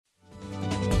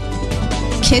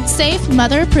Kids safe,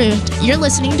 mother approved. You're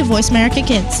listening to Voice America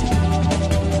Kids.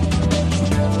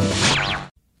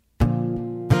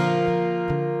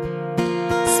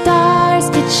 Stars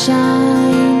could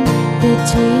shine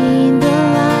between the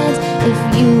lines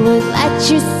if you would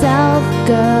let yourself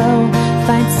go.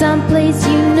 Find someplace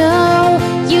you know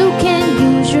you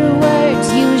can use your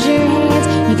words, use your hands.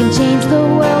 You can change the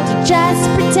world, you just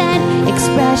pretend.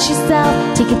 Express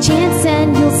yourself, take a chance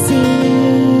and you'll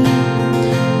see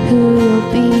who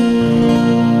you'll be.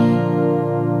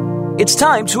 It's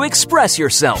time to express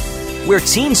yourself, where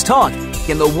teens talk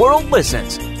and the world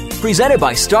listens. Presented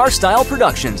by Star Style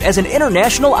Productions as an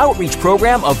international outreach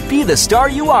program of Be the Star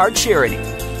You Are charity.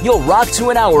 You'll rock to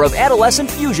an hour of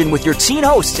adolescent fusion with your teen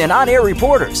hosts and on-air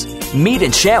reporters. Meet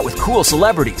and chat with cool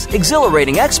celebrities,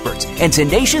 exhilarating experts, and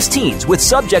tenacious teens with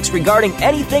subjects regarding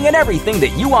anything and everything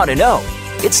that you want to know.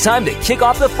 It's time to kick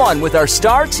off the fun with our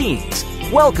star teens.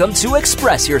 Welcome to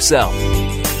Express Yourself.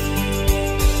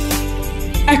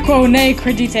 Equo ne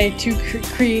credite tu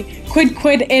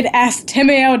quid id est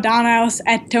timeo danaos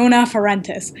et dona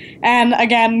forentis. And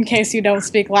again, in case you don't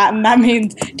speak Latin, that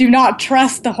means do not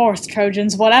trust the horse,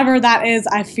 Trojans. Whatever that is,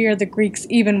 I fear the Greeks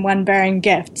even when bearing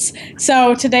gifts.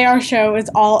 So today our show is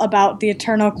all about the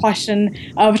eternal question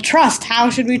of trust. How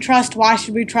should we trust? Why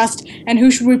should we trust? And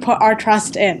who should we put our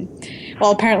trust in?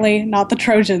 Well, apparently not the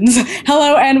Trojans.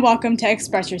 Hello and welcome to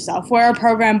Express Yourself. We're a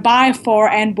program by, for,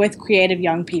 and with creative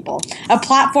young people. A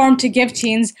platform to give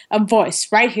teens a voice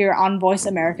right here on Voice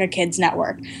America Kids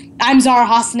Network. I'm Zahra,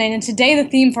 Hasanian, and today the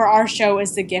theme for our show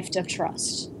is the gift of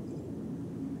trust.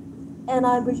 And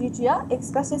I'm Brigitte.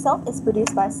 Express Yourself is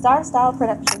produced by Star Style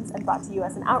Productions and brought to you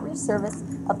as an outreach service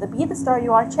of the Be the Star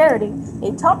You Are charity,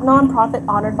 a top nonprofit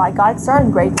honored by GuideStar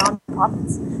and great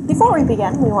nonprofits. Before we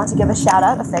begin, we want to give a shout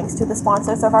out of thanks to the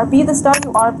sponsors of our Be the Star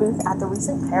You Are booth at the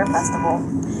recent Pear Festival.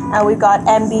 We've got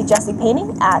MB Jessie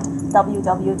Painting at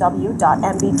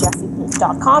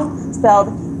www.mbjessiepaint.com,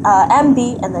 spelled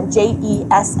MB and then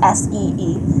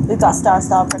JESSEE. We've got Star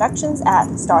Style Productions at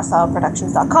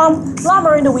starstyleproductions.com, La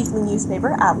Marinda Weekly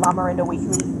newspaper at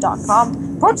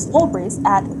lamarindaweekly.com, Brooks Mulberries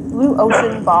at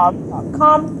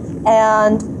blueoceanbob.com,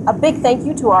 and a big thank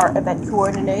you to our event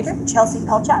coordinator, Chelsea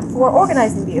Pelchat, for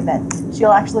organizing the event.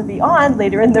 She'll actually be on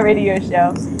later in the radio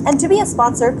show. And to be a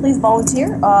sponsor, please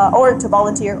volunteer, or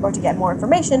to get more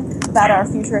information about our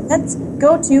future events,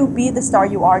 go to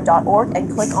bethestarur.org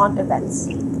and click on events.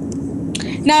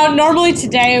 Now, normally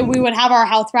today we would have our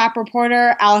health wrap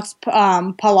reporter, Jack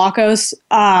Pawlakos.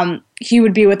 He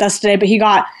would be with us today, but he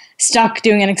got stuck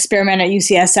doing an experiment at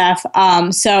UCSF.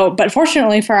 But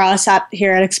fortunately for us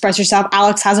here at Express Yourself,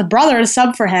 Alex has a brother to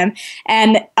sub for him,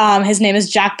 and his name is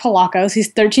Jack Pawlakos.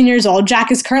 He's 13 years old.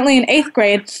 Jack is currently in 8th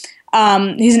grade.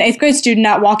 He's an 8th grade student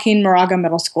at Joaquin Moraga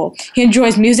Middle School. He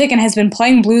enjoys music and has been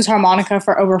playing blues harmonica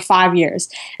for over 5 years.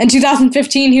 In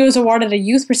 2015, he was awarded a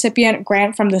youth recipient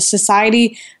grant from the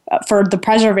Society for the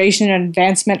Preservation and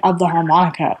Advancement of the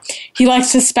Harmonica. He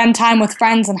likes to spend time with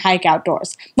friends and hike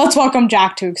outdoors. Let's welcome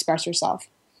Jack to Express Yourself.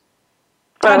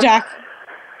 Hi, Jack.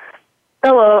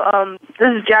 Hello,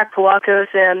 this is Jack Pawlakos,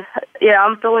 and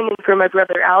I'm filling in for my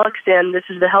brother Alex, and this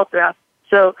is the health wrap.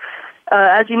 So,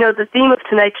 as you know, the theme of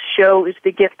tonight's show is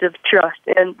the gift of trust,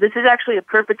 and this is actually a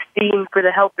perfect theme for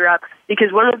the health wrap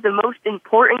because one of the most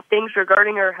important things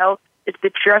regarding our health is the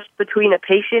trust between a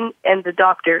patient and the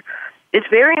doctor. It's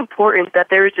very important that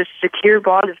there is a secure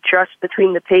bond of trust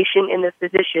between the patient and the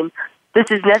physician.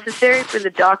 This is necessary for the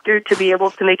doctor to be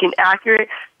able to make an accurate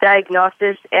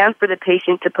diagnosis and for the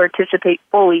patient to participate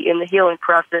fully in the healing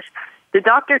process. The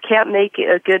doctor can't make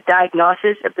a good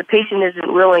diagnosis if the patient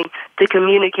isn't willing to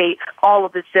communicate all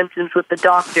of his symptoms with the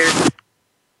doctor.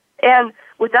 And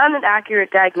without an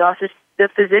accurate diagnosis, the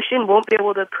physician won't be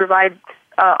able to provide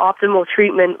optimal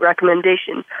treatment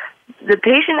recommendations. The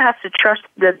patient has to trust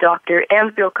the doctor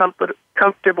and feel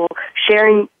comfortable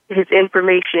sharing his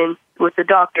information with the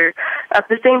doctor. At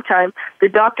the same time, the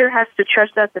doctor has to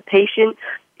trust that the patient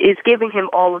is giving him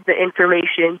all of the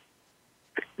information.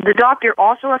 The doctor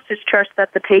also has to trust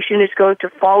that the patient is going to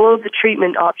follow the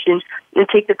treatment options and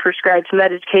take the prescribed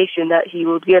medication that he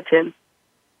will give him.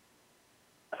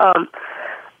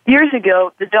 Years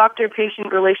ago, the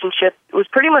doctor-patient relationship was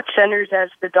pretty much centered as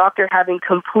the doctor having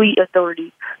complete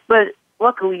authority, but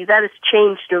luckily that has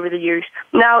changed over the years.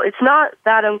 Now, it's not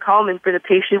that uncommon for the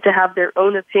patient to have their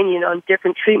own opinion on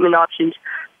different treatment options.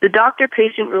 The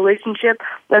doctor-patient relationship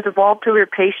has evolved to where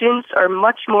patients are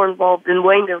much more involved in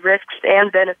weighing the risks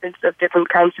and benefits of different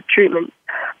kinds of treatment.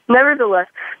 Nevertheless,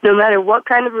 no matter what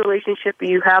kind of relationship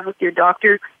you have with your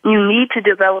doctor, you need to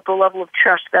develop a level of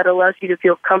trust that allows you to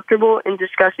feel comfortable in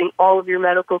discussing all of your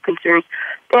medical concerns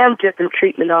and different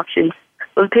treatment options.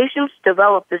 When patients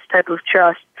develop this type of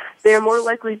trust, they are more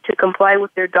likely to comply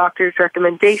with their doctor's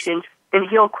recommendations and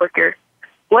heal quicker.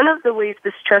 One of the ways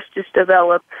this trust is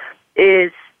developed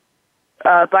is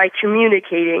by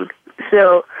communicating.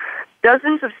 So,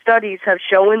 dozens of studies have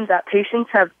shown that patients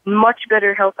have much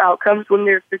better health outcomes when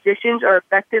their physicians are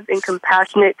effective and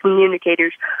compassionate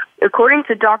communicators. According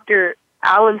to Dr.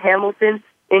 Alan Hamilton,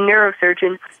 a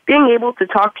neurosurgeon, being able to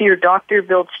talk to your doctor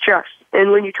builds trust.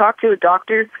 And when you talk to a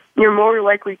doctor, you're more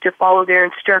likely to follow their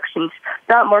instructions.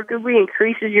 That markedly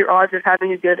increases your odds of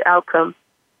having a good outcome.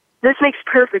 This makes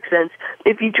perfect sense.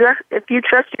 If you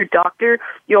trust your doctor,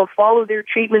 you'll follow their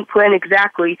treatment plan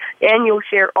exactly, and you'll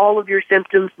share all of your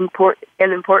symptoms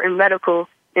and important medical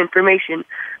information.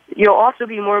 You'll also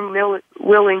be more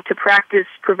willing to practice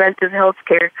preventive health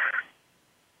care.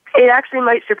 It actually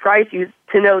might surprise you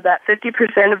to know that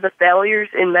 50% of the failures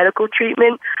in medical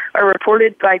treatment are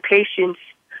reported by patients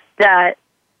that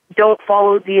don't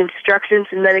follow the instructions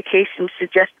and medications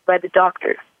suggested by the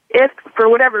doctor. If, for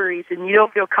whatever reason, you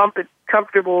don't feel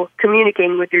comfortable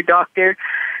communicating with your doctor,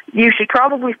 you should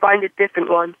probably find a different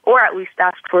one, or at least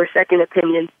ask for a second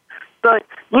opinion. But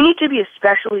you need to be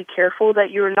especially careful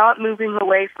that you are not moving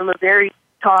away from a very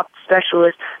top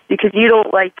specialist because you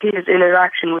don't like his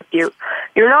interaction with you.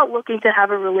 You're not looking to have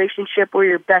a relationship where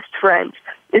you're best friends.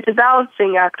 It's a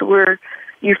balancing act where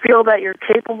you feel that you're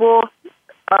capable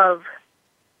of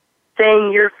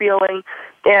saying your feeling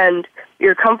and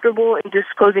you're comfortable in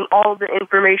disclosing all the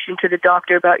information to the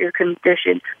doctor about your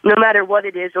condition, no matter what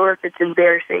it is or if it's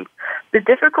embarrassing. The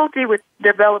difficulty with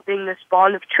developing this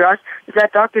bond of trust is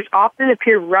that doctors often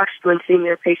appear rushed when seeing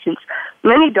their patients.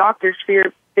 Many doctors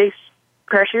face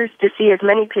pressures to see as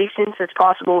many patients as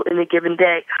possible in a given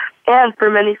day. And for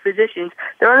many physicians,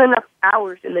 there aren't enough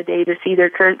hours in the day to see their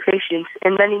current patients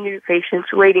and many new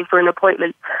patients waiting for an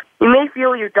appointment. You may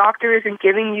feel your doctor isn't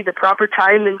giving you the proper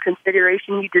time and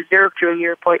consideration you deserve during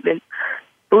your appointment.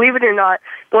 Believe it or not,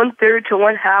 1/3 to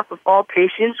 1/2 of all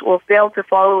patients will fail to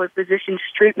follow a physician's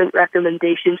treatment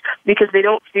recommendations because they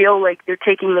don't feel like they're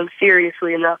taking them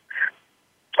seriously enough.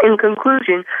 In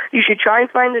conclusion, you should try and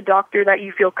find a doctor that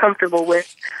you feel comfortable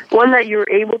with, one that you're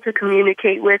able to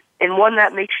communicate with, and one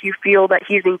that makes you feel that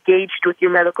he's engaged with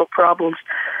your medical problems.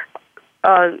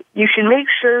 You should make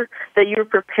sure that you're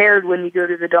prepared when you go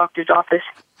to the doctor's office.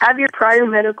 Have your prior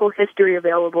medical history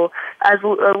available, as a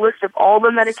list of all the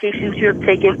medications you have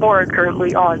taken or are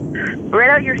currently on. Write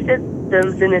out your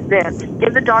symptoms in advance.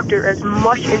 Give the doctor as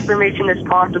much information as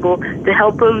possible to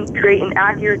help him create an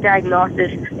accurate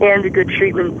diagnosis and a good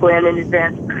treatment plan in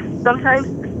advance. Sometimes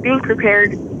being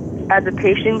prepared as a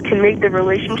patient can make the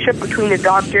relationship between the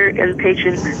doctor and the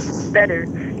patient better,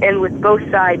 and with both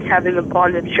sides having a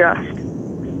bond of trust.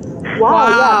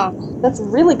 Wow. Yeah, that's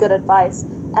really good advice.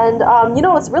 And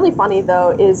what's really funny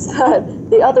though is that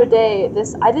the other day,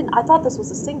 I thought this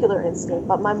was a singular incident,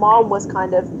 but my mom was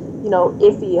kind of,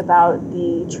 iffy about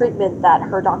the treatment that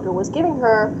her doctor was giving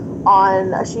her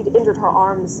she'd injured her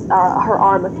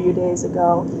arm a few days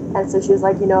ago, and so she was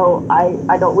like,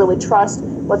 I don't really trust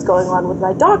what's going on with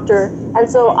my doctor, and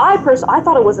so I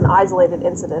thought it was an isolated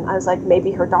incident. I was like,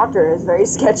 maybe her doctor is very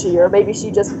sketchy, or maybe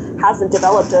she just hasn't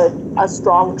developed a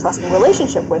strong, trusting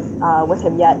relationship with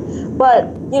him yet. But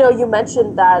you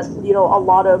mentioned that a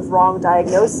lot of wrong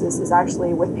diagnosis is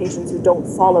actually with patients who don't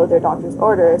follow their doctor's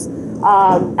orders.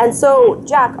 And so,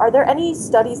 Jack, are there any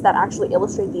studies that actually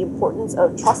illustrate the importance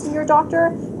of trusting your doctor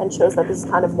and shows that this is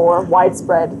kind of more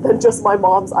widespread than just my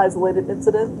mom's isolated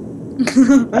incident?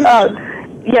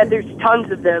 Yeah, there's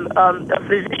tons of them. A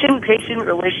physician-patient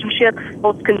relationship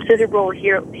holds considerable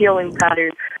healing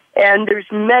pattern. And there's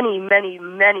many, many,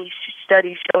 many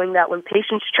studies showing that when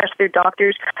patients trust their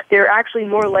doctors, they're actually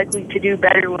more likely to do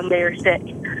better when they are sick.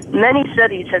 Many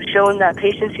studies have shown that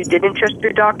patients who didn't trust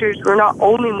their doctors were not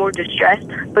only more distressed,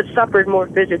 but suffered more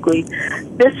physically.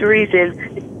 This reason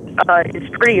is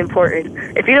pretty important.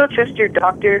 If you don't trust your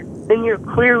doctor, then you're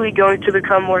clearly going to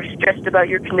become more stressed about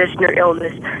your condition or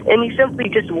illness, and you simply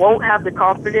just won't have the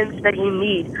confidence that you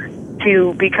need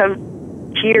to become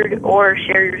cured or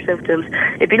share your symptoms.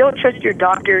 If you don't trust your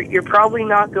doctor, you're probably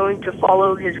not going to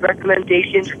follow his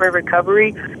recommendations for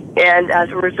recovery, and as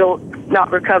a result, not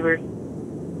recover.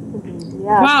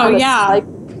 Yeah. Wow, yeah.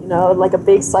 Like a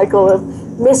big cycle of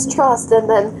mistrust and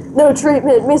then no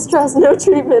treatment, mistrust, no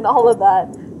treatment, all of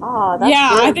that. That's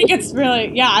yeah, great. I think it's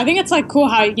really, I think it's like cool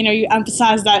how, you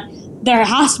emphasize that there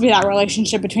has to be that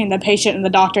relationship between the patient and the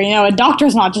doctor. A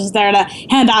doctor's not just there to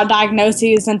hand out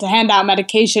diagnoses and to hand out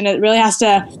medication. There really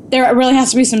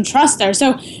has to be some trust there.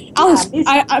 So, Alex,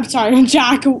 I'm sorry,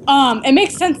 Jack, it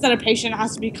makes sense that a patient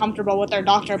has to be comfortable with their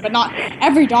doctor, but not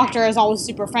every doctor is always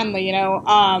super friendly,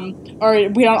 or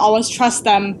we don't always trust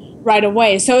them right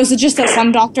away. So is it just that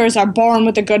some doctors are born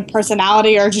with a good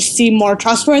personality or just seem more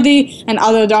trustworthy and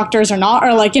other doctors are not?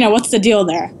 Or what's the deal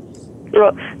there?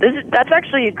 Well, that's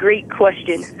actually a great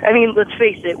question. I mean, let's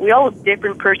face it, we all have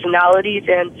different personalities,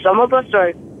 and some of us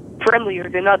are friendlier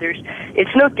than others. It's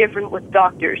no different with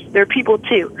doctors. They're people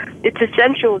too. It's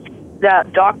essential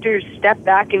that doctors step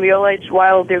back and realize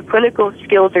while their clinical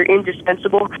skills are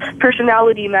indispensable,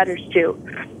 personality matters too.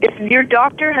 If your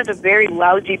doctor has a very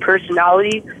lousy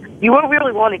personality, you won't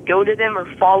really want to go to them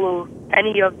or follow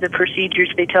any of the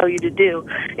procedures they tell you to do.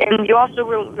 And you also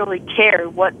won't really care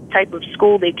what type of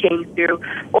school they came through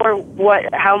or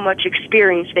how much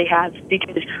experience they have,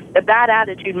 because a bad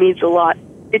attitude means a lot.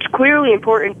 It's clearly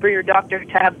important for your doctor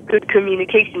to have good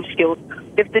communication skills.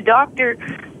 If the doctor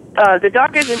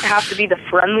doesn't have to be the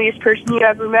friendliest person you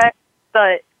ever met,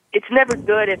 but it's never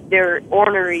good if they're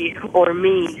ornery or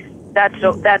mean. That's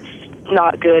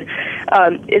not good.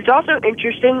 It's also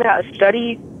interesting that a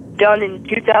study done in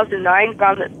 2009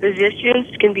 found that physicians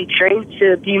can be trained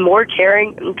to be more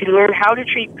caring and can learn how to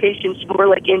treat patients more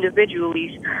like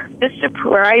individuals. This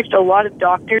surprised a lot of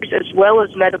doctors as well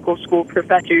as medical school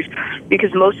professors,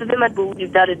 because most of them had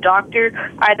believed that a doctor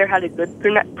either had a good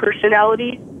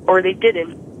personality or they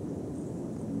didn't.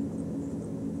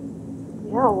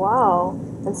 Yeah, wow.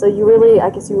 And so you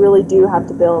really do have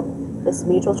to build this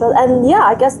mutual trust. And yeah,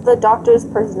 I guess the doctor's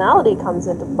personality comes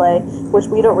into play, which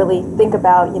we don't really think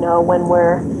about, when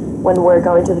we're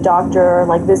going to the doctor or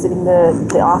like visiting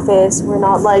the office. We're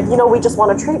not like, we just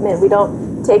want a treatment. We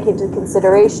don't take into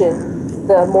consideration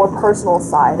the more personal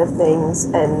side of things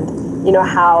and,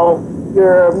 how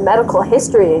your medical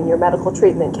history and your medical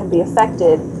treatment can be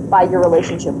affected by your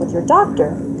relationship with your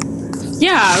doctor.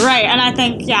 Yeah, right. And I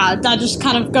think, that just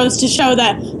kind of goes to show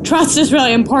that trust is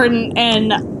really important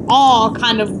in all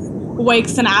kind of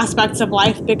wakes and aspects of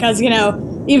life, because,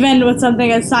 even with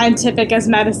something as scientific as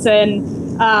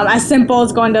medicine, as simple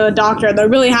as going to the doctor, there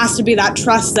really has to be that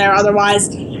trust there. Otherwise,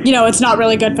 it's not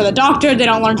really good for the doctor. They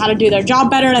don't learn how to do their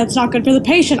job better, and it's not good for the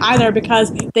patient either,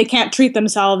 because they can't treat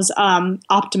themselves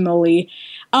optimally.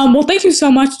 Well, thank you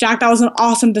so much, Jack. That was an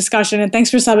awesome discussion, and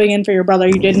thanks for subbing in for your brother.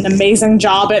 You did an amazing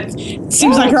job. It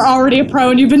seems like you're already a pro,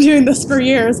 and you've been doing this for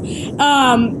years.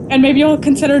 And maybe you'll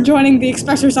consider joining the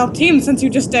Express Yourself team, since you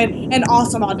just did an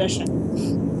awesome audition.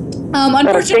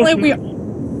 Unfortunately,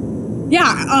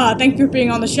 thank you for being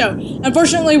on the show.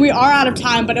 Unfortunately, we are out of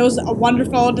time, but it was a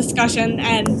wonderful discussion,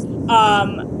 and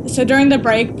so during the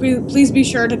break, please be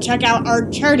sure to check out our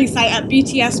charity site at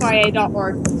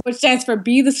btsya.org, which stands for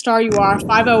Be the Star You Are,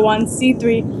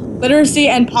 501c3 Literacy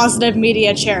and Positive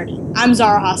Media Charity. I'm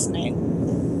Zahra Hasanian.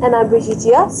 And I'm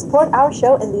Brigitte. Support our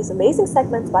show in these amazing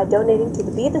segments by donating to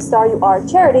the Be the Star You Are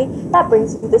charity that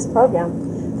brings you this program.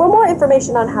 For more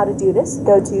information on how to do this,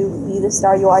 go to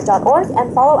bethestaryouare.org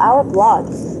and follow our blog.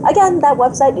 Again, that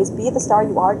website is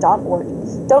bethestaryouare.org.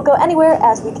 Don't go anywhere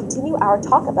as we continue our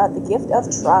talk about the gift of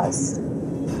trust.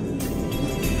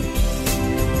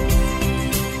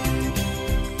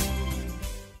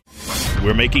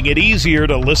 We're making it easier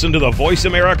to listen to the Voice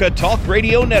America Talk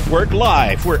Radio Network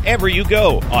live wherever you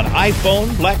go on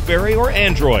iPhone, BlackBerry, or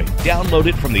Android. Download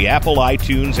it from the Apple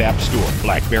iTunes App Store,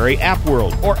 BlackBerry App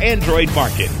World, or Android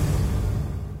Market.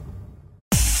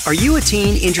 Are you a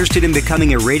teen interested in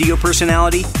becoming a radio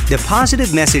personality? The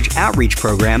Positive Message Outreach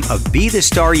Program of Be the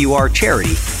Star You Are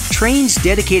charity trains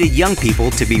dedicated young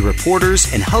people to be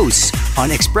reporters and hosts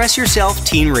on Express Yourself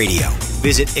Teen Radio.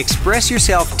 Visit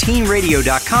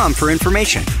ExpressYourselfTeenRadio.com for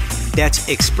information. That's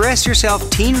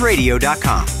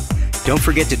ExpressYourselfTeenRadio.com. Don't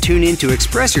forget to tune in to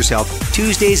Express Yourself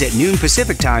Tuesdays at noon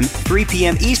Pacific Time, 3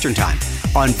 p.m. Eastern Time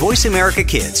on Voice America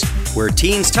Kids, where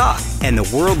teens talk and the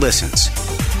world listens.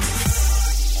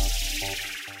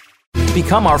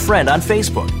 Become our friend on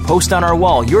Facebook. Post on our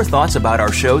wall your thoughts about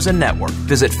our shows and network.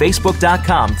 Visit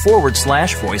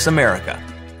Facebook.com/Voice America.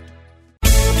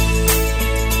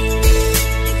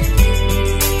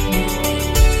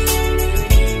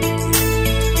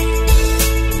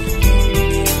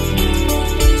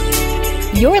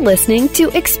 You're listening to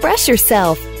Express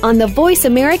Yourself on the Voice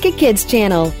America Kids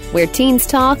channel, where teens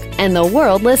talk and the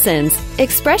world listens.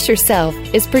 Express Yourself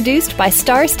is produced by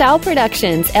Star Style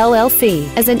Productions, LLC,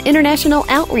 as an international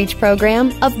outreach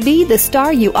program of Be the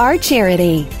Star You Are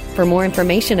charity. For more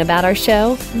information about our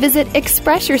show, visit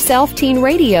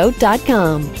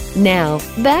expressyourselfteenradio.com. Now,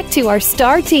 back to our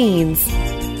Star Teens.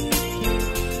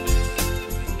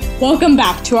 Welcome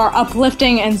back to our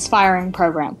uplifting, inspiring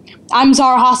program. I'm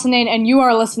Zahra Hasanian, and you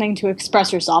are listening to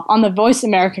Express Yourself on the Voice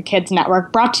America Kids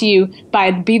Network, brought to you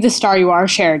by Be the Star You Are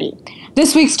charity.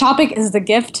 This week's topic is the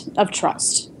gift of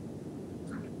trust.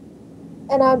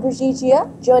 And I'm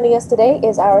Brigitte. Joining us today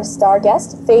is our star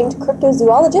guest, famed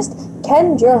cryptozoologist,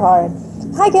 Ken Gerhard.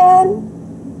 Hi,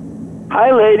 Ken.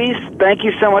 Hi, ladies. Thank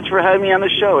you so much for having me on the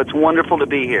show. It's wonderful to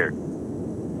be here.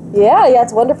 Yeah,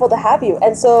 it's wonderful to have you.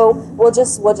 And so we'll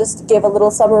just give a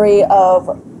little summary of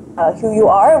who you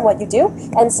are and what you do.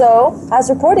 And so, as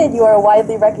reported, you are a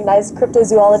widely recognized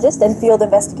cryptozoologist and field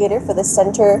investigator for the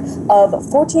Center of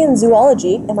Fortean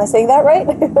Zoology. Am I saying that right?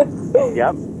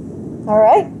 Yep. All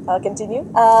right, I'll continue.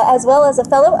 As well as a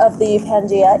fellow of the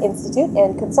Pangea Institute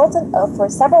and consultant for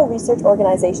several research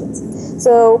organizations.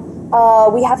 So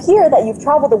we have here that you've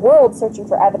traveled the world searching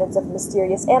for evidence of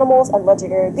mysterious animals and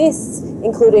legendary beasts,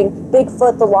 including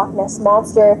Bigfoot, the Loch Ness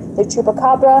Monster, the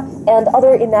Chupacabra, and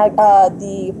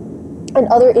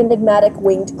other enigmatic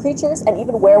winged creatures, and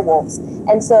even werewolves.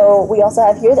 And so we also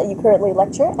have here that you currently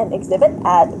lecture and exhibit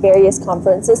at various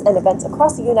conferences and events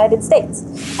across the United States.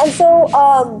 And so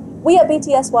we at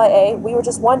BTSYA, we were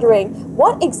just wondering,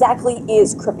 what exactly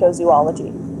is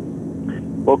cryptozoology?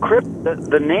 Well,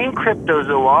 the name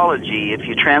cryptozoology, if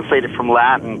you translate it from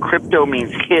Latin, crypto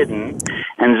means hidden,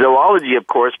 and zoology, of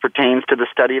course, pertains to the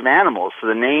study of animals. So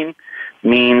the name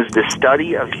means the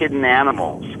study of hidden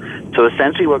animals. So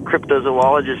essentially what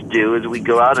cryptozoologists do is we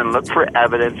go out and look for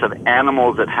evidence of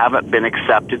animals that haven't been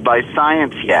accepted by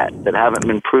science yet, that haven't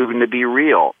been proven to be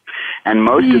real. And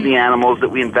most of the animals that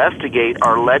we investigate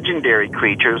are legendary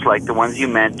creatures like the ones you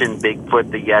mentioned, Bigfoot,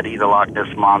 the Yeti, the Loch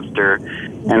Ness Monster,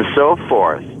 and so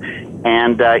forth.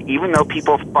 And even though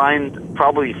people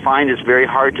probably find it's very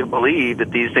hard to believe that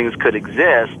these things could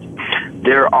exist,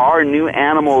 there are new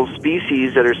animal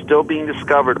species that are still being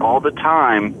discovered all the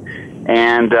time.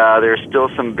 And there's still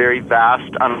some very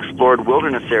vast unexplored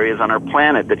wilderness areas on our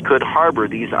planet that could harbor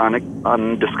these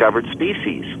undiscovered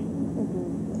species.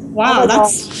 Wow,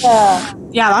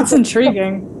 that's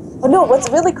intriguing. Oh, no, what's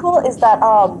really cool is that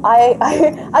I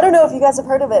don't know if you guys have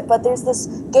heard of it, but there's this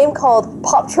game called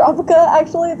Pop Tropica,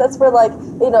 actually, that's for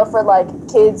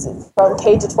kids from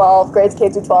K to 12, grades K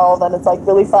to 12, and it's like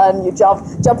really fun. You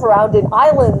jump around in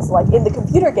islands like in the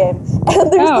computer game, and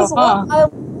there's this one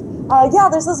island.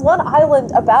 There's this one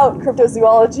island about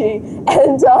cryptozoology,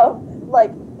 and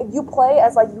you play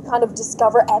as you kind of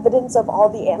discover evidence of all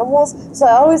the animals. So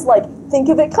I always think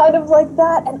of it kind of like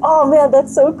that, and oh man,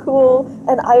 that's so cool.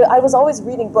 And I was always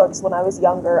reading books when I was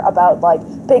younger about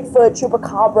Bigfoot,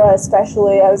 Chupacabra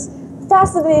especially. I was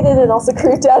fascinated and also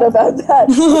creeped out about that.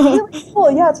 It's really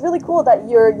cool. Yeah, it's really cool that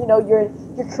your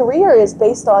career is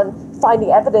based on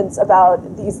finding evidence about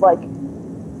these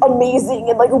amazing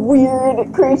and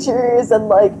weird creatures and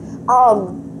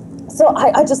so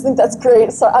I just think that's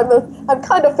great. So I'm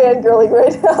kind of fangirling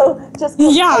right now. Just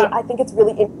I think it's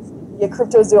really interesting,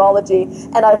 cryptozoology,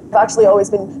 and I've actually always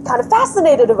been kind of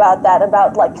fascinated about that,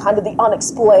 about kind of the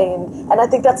unexplained, and I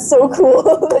think that's so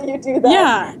cool that you do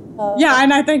that. Yeah.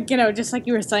 And I think, just like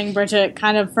you were saying, Brigitte,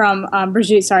 kind of from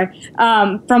Brigitte,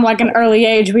 from an early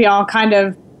age, we all kind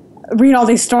of read all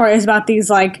these stories about these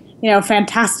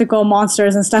fantastical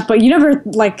monsters and stuff, but you never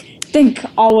think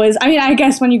always. I mean, I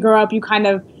guess when you grow up, you kind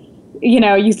of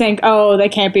you think, oh, they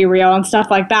can't be real and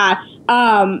stuff like that.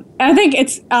 And I think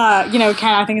it's, Ken, I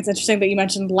think it's interesting that you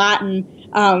mentioned Latin,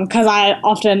 because I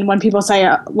often, when people say,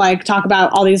 talk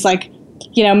about all these,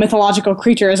 mythological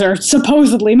creatures or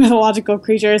supposedly mythological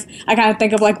creatures, I kind of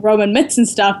think of, Roman myths and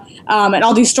stuff, and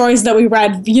all these stories that we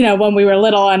read, when we were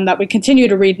little and that we continue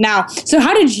to read now. So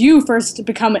how did you first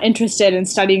become interested in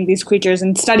studying these creatures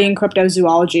and studying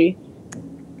cryptozoology?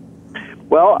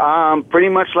 Well, pretty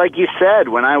much like you said,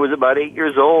 when I was about 8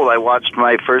 years old, I watched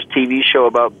my first TV show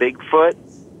about Bigfoot,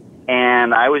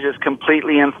 and I was just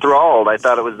completely enthralled. I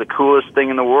thought it was the coolest thing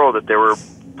in the world that there were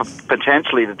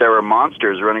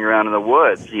monsters running around in the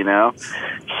woods,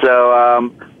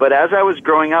 So, but as I was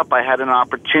growing up, I had an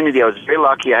opportunity. I was very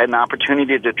lucky. I had an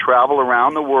opportunity to travel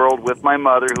around the world with my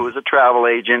mother, who was a travel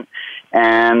agent.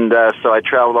 And so I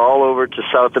traveled all over to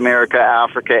South America,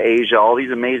 Africa, Asia, all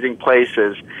these amazing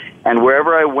places. And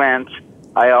wherever I went,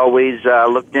 I always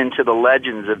looked into the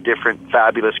legends of different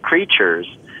fabulous creatures.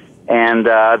 And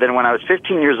then when I was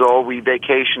 15 years old, we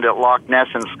vacationed at Loch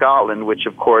Ness in Scotland, which,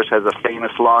 of course, has a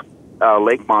famous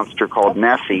lake monster called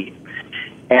Nessie.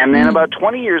 And then about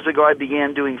 20 years ago, I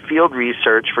began doing field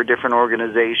research for different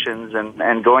organizations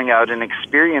and going out and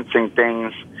experiencing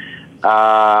things.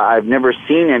 I've never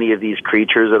seen any of these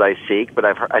creatures that I seek, but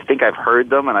I think I've heard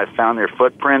them, and I've found their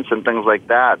footprints and things like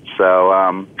that.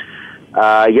 So,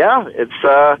 yeah,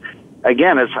 it's,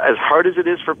 again, as hard as it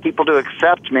is for people to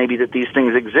accept maybe that these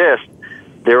things exist,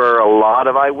 there are a lot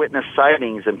of eyewitness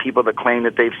sightings and people that claim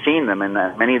that they've seen them, and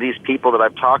many of these people that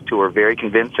I've talked to are very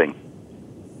convincing.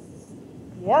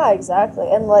 Yeah,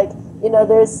 exactly. And, like, you know,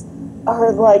 it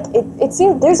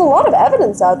seems there's a lot of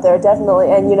evidence out there,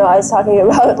 definitely. And, you know, I was talking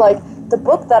about, like, the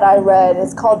book that I read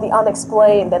is called The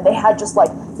Unexplained, and they had just, like,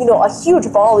 you know, a huge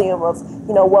volume of,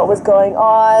 you know, what was going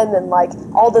on and, like,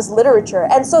 all this literature.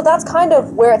 And so that's kind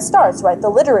of where it starts, right, the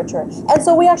literature. And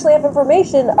so we actually have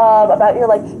information about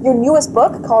your newest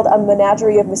book called A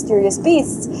Menagerie of Mysterious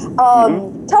Beasts.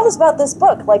 Tell us about this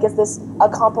book. Like, is this a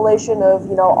compilation of,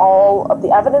 you know, all of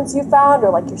the evidence you found,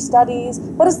 or, like, your studies?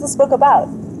 What is this book about?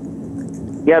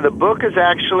 Yeah, the book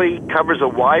actually covers a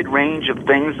wide range of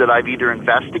things that I've either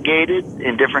investigated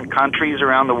in different countries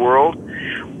around the world,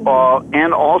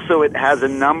 and also it has a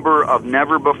number of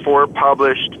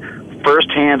never-before-published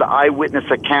first-hand eyewitness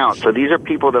accounts. So these are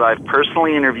people that I've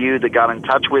personally interviewed that got in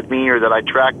touch with me or that I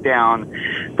tracked down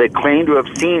that claim to have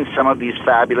seen some of these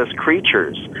fabulous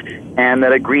creatures and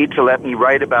that agreed to let me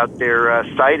write about their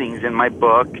sightings in my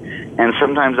book, and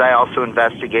sometimes I also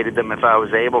investigated them if I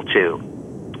was able to.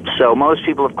 So most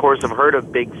people, of course, have heard of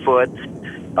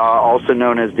Bigfoot, also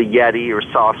known as the Yeti or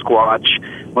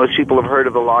Sasquatch. Most people have heard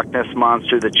of the Loch Ness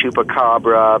Monster, the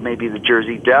Chupacabra, maybe the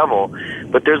Jersey Devil.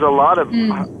 But there's a lot of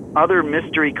other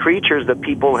mystery creatures that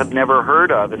people have never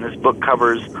heard of, and this book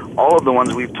covers all of the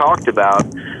ones we've talked about,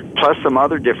 plus some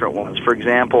other different ones. For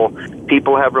example,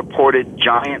 people have reported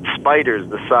giant spiders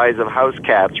the size of house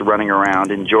cats running around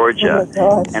in Georgia.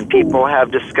 Oh, and people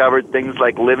have discovered things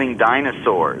like living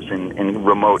dinosaurs in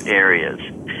remote areas,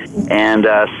 and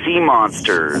sea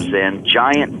monsters and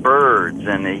giant birds,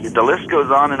 and the list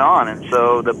goes on. And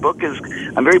so the book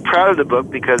I'm very proud of the book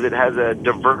because it has a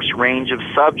diverse range of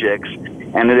subjects,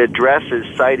 and it addresses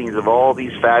sightings of all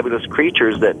these fabulous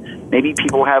creatures that maybe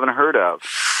people haven't heard of.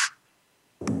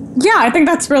 Yeah, I think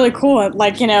that's really cool.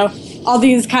 Like, you know, all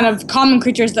these kind of common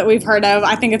creatures that we've heard of,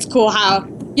 I think it's cool how,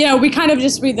 you know, we kind of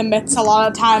just read the myths a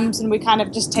lot of times and we kind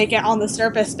of just take it on the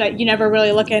surface, but you never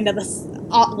really look into the,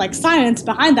 like, science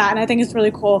behind that. And I think it's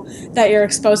really cool that you're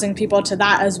exposing people to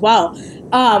that as well.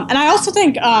 And I also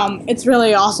think it's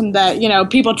really awesome that, you know,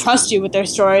 people trust you with their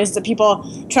stories, that people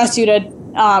trust you to,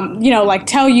 you know, like,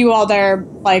 tell you all their,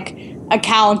 like,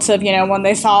 accounts of, you know, when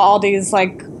they saw all these,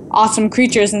 like, awesome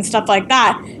creatures and stuff like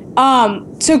that.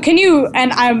 So can you,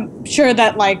 and I'm sure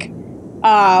that, like,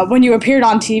 when you appeared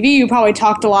on TV, you probably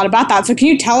talked a lot about that. So can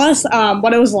you tell us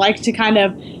what it was like to kind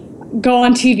of go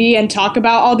on TV and talk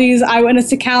about all these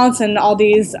eyewitness accounts and all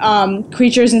these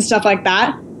creatures and stuff like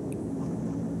that?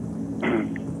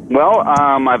 Well,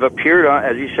 I've appeared on,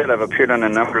 as you said, I've appeared on a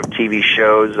number of TV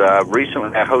shows.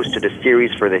 Recently, I hosted a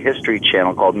series for the History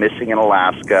Channel called Missing in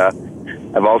Alaska.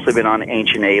 I've also been on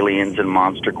Ancient Aliens and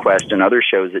Monster Quest and other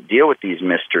shows that deal with these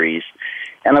mysteries.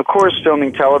 And, of course,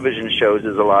 filming television shows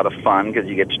is a lot of fun because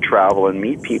you get to travel and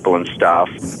meet people and stuff.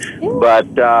 But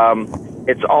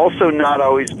it's also not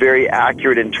always very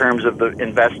accurate in terms of the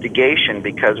investigation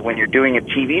because when you're doing a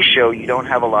TV show, you don't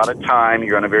have a lot of time.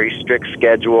 You're on a very strict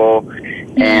schedule.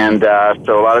 And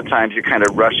so a lot of times you're kind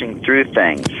of rushing through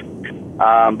things.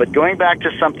 But going back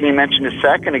to something you mentioned a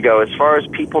second ago, as far as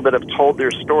people that have told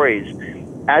their stories,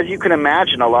 as you can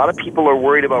imagine, a lot of people are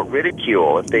worried about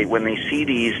ridicule. When they see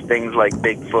these things like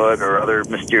Bigfoot or other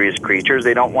mysterious creatures,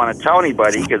 they don't want to tell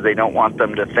anybody because they don't want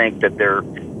them to think that they're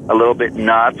a little bit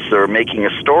nuts or making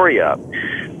a story up.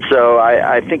 So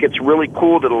I think it's really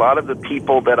cool that a lot of the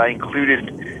people that I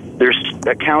included their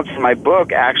accounts in my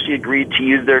book actually agreed to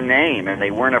use their name, and they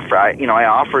weren't afraid. You know, I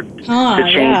offered to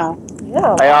change.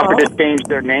 Yeah, I offered to change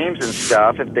their names and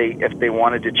stuff if they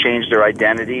wanted to change their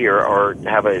identity or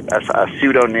have a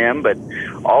pseudonym, but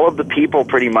all of the people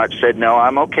pretty much said, no,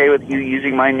 I'm okay with you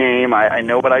using my name. I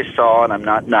know what I saw, and I'm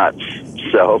not nuts.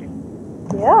 So,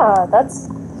 yeah, that's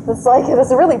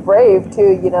really brave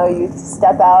too. You know, you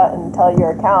step out and tell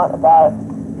your account about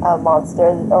a monster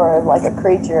or like a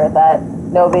creature that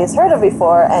nobody's heard of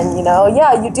before, and you know,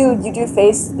 yeah, you do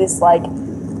face this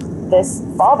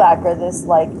fallback or this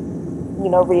like, you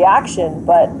know, reaction,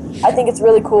 but I think it's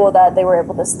really cool that they were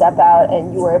able to step out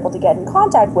and you were able to get in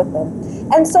contact with them.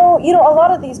 And so, you know, a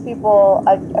lot of these people,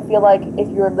 I feel like if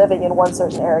you're living in one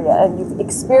certain area and you've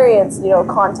experienced, you know,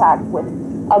 contact with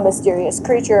a mysterious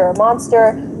creature or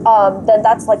monster, then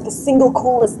that's like the single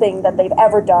coolest thing that they've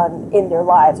ever done in their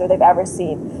lives or they've ever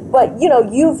seen. But, you know,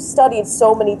 you've studied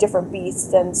so many different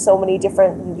beasts and so many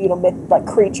different, you know, like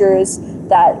creatures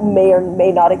that may or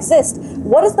may not exist.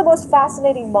 What is the most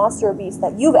fascinating monster or beast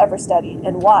that you've ever studied,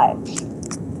 and why?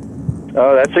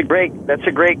 Oh, that's a great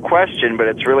question, but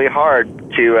it's really hard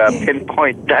to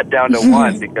pinpoint that down to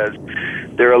one because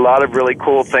there are a lot of really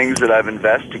cool things that I've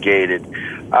investigated.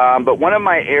 But one of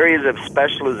my areas of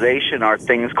specialization are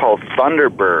things called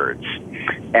thunderbirds.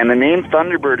 And the name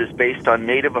Thunderbird is based on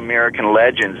Native American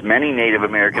legends, many Native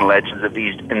American legends of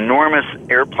these enormous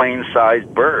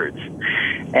airplane-sized birds.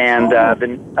 And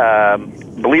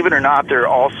believe it or not, there are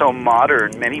also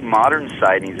many modern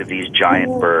sightings of these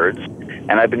giant birds.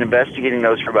 And I've been investigating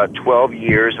those for about 12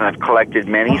 years, and I've collected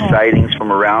many sightings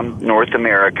from around North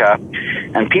America.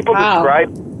 And people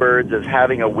describe birds as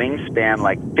having a wingspan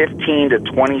like 15 to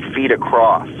 20 feet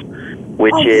across,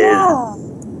 which is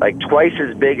like twice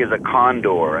as big as a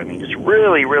condor. I mean, just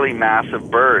really, really massive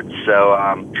birds. So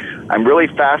I'm really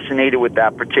fascinated with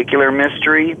that particular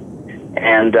mystery.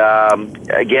 And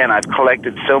again, I've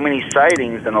collected so many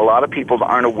sightings, and a lot of people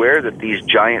aren't aware that these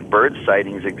giant bird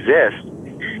sightings exist.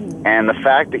 And the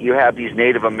fact that you have these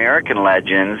Native American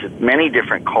legends, many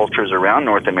different cultures around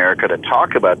North America that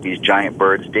talk about these giant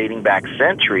birds dating back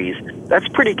centuries, that's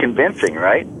pretty convincing,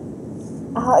 right?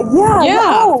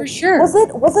 For sure. Was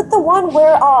it the one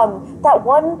where that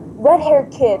one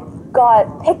red-haired kid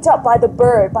got picked up by the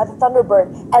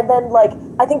thunderbird, and then like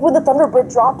I think when the thunderbird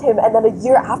dropped him, and then a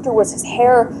year afterwards his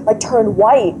hair like turned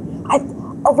white.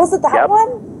 Was it that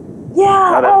one?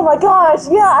 Yeah. Oh my gosh.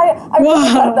 Yeah. I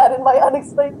read about that in my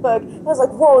unexplained book. I was like,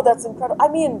 whoa, that's incredible. I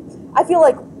mean, I feel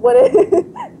like when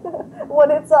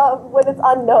it's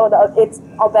unknown,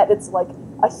 I'll bet it's like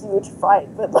a huge fright.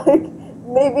 But like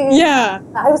maybe. Yeah.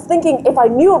 I was thinking if I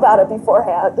knew about it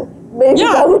beforehand, maybe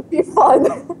that would be fun.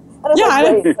 And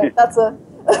like, that's a.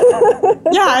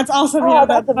 It's awesome.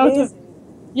 That's amazing.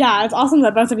 It's awesome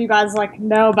that both of you guys like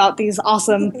know about these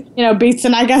awesome, beasts,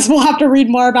 and I guess we'll have to read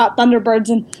more about thunderbirds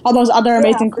and all those other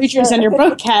amazing creatures in your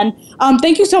book, Ken.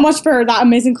 Thank you so much for that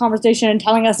amazing conversation and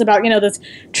telling us about, this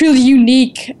truly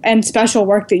unique and special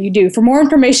work that you do. For more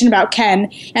information about Ken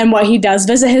and what he does,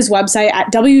 visit his website at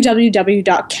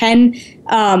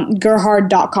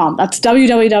www.kengerhard.com. That's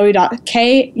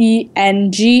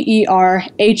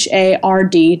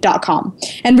www.kengerhard.com.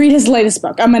 And read his latest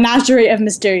book, A Menagerie of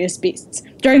Mysterious Beasts.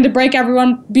 During the break,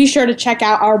 everyone, be sure to check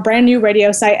out our brand new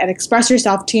radio site at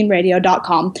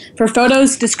expressyourselfteenradio.com for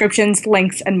photos, descriptions,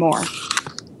 links, and more.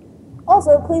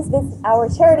 Also, please visit our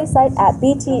charity site at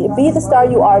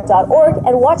bethestarur.org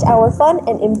and watch our fun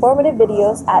and informative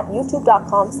videos at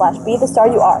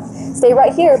youtube.com/bethestarur. Stay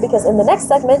right here because in the next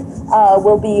segment,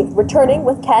 we'll be returning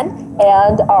with Ken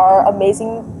and our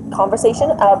amazing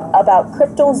conversation about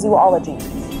cryptozoology.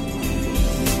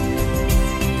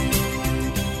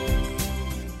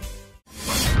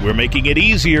 We're making it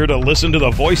easier to listen to the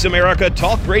Voice America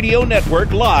Talk Radio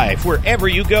Network live wherever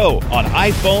you go on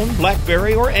iPhone,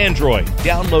 BlackBerry, or Android.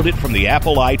 Download it from the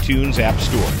Apple iTunes App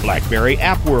Store, BlackBerry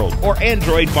App World, or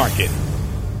Android Market.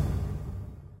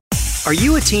 Are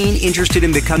you a teen interested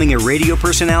in becoming a radio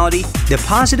personality? The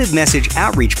Positive Message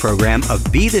Outreach Program of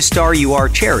Be the Star You Are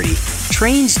charity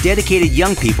trains dedicated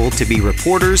young people to be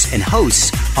reporters and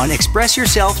hosts on Express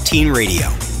Yourself Teen Radio.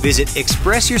 Visit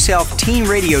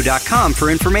expressyourselfteenradio.com for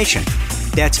information.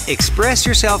 That's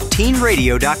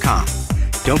expressyourselfteenradio.com.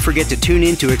 Don't forget to tune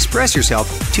in to Express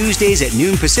Yourself Tuesdays at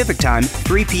noon Pacific Time,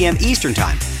 3 p.m. Eastern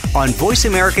Time on Voice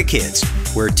America Kids,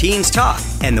 where teens talk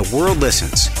and the world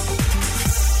listens.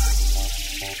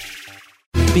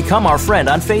 Become our friend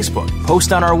on Facebook.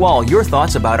 Post on our wall your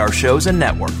thoughts about our shows and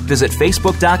network. Visit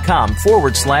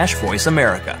facebook.com/Voice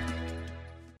America.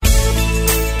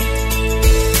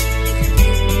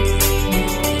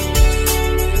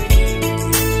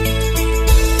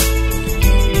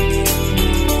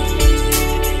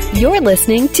 You're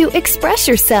listening to Express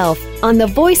Yourself on the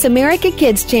Voice America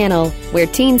Kids channel, where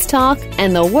teens talk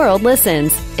and the world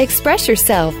listens. Express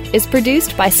Yourself is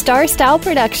produced by Star Style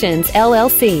Productions,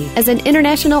 LLC, as an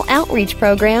international outreach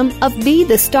program of Be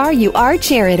the Star You Are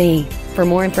charity. For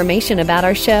more information about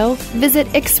our show, visit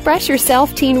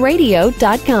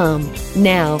expressyourselfteenradio.com.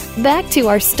 Now, back to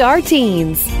our star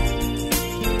teens.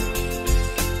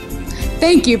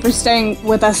 Thank you for staying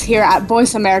with us here at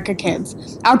Voice America Kids.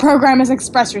 Our program is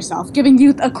Express Yourself, giving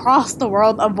youth across the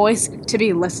world a voice to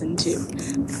be listened to.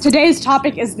 Today's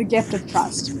topic is the gift of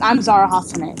trust. I'm Zahra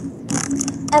Hasanian.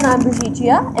 And I'm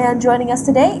Brigitte, and joining us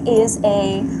today is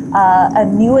a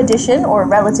new addition, or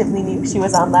relatively new, she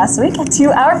was on last week,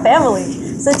 to our family.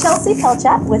 So Chelsea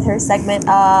Pelchat, with her segment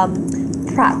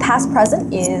Past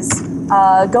Present, is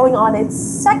going on its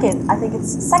second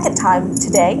time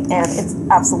today, and it's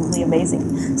absolutely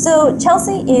amazing. So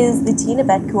Chelsea is the teen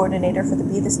event coordinator for the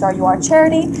Be the Star You Are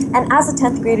charity, and as a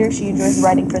 10th grader, she enjoys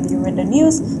writing for the Orinda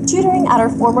News, tutoring at her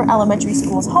former elementary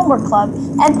school's homework club,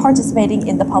 and participating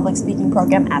in the public speaking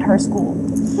program at her school.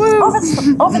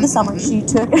 Over the summer, she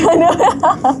took...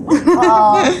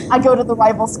 I go to the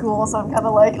rival school, so I'm kind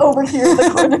of like over here in the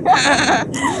corner.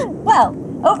 Well,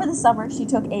 over the summer, she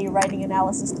took a writing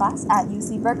analysis class at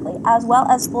UC Berkeley, as well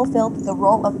as fulfilled the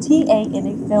role of TA in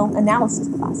a film analysis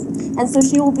class. And so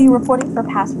she will be reporting for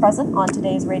Past Present on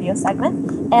today's radio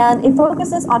segment, and it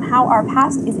focuses on how our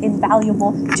past is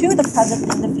invaluable to the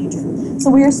present and the future.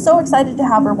 So we are so excited to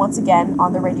have her once again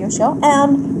on the radio show,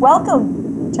 and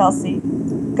welcome, Chelsea.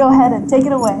 Go ahead and take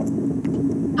it away.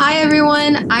 Hi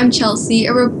everyone, I'm Chelsea,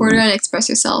 a reporter on Express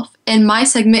Yourself, and my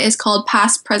segment is called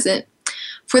Past Present.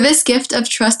 For this Gift of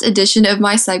Trust edition of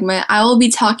my segment, I will be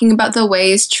talking about the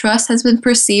ways trust has been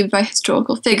perceived by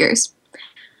historical figures.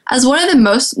 As one of the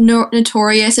most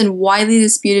notorious and widely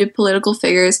disputed political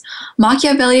figures,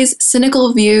 Machiavelli's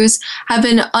cynical views have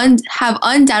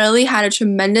undoubtedly had a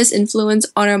tremendous influence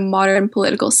on our modern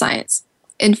political science.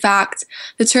 In fact,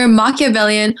 the term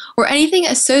Machiavellian, or anything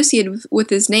associated with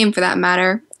his name for that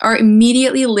matter, are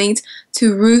immediately linked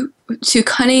to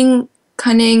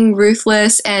cunning,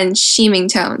 ruthless, and scheming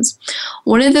tones.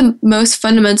 One of the most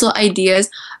fundamental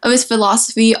ideas of his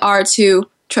philosophy are to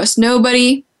trust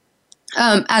nobody,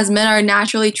 as men are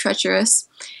naturally treacherous.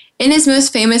 In his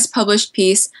most famous published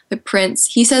piece, The Prince,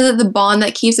 he says that the bond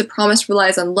that keeps a promise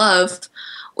relies on love,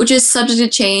 which is subject to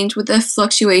change with the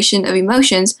fluctuation of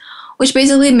emotions, which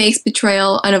basically makes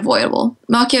betrayal unavoidable.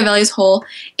 Machiavelli's whole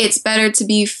 "it's better to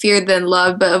be feared than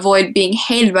loved, but avoid being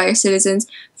hated by your citizens"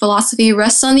 philosophy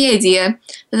rests on the idea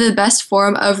that the best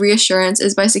form of reassurance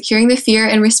is by securing the fear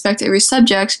and respect of your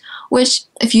subjects, which,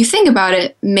 if you think about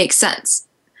it, makes sense.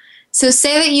 So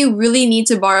say that you really need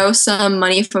to borrow some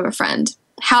money from a friend.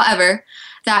 However,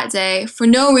 that day, for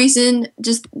no reason,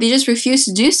 they just refused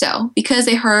to do so because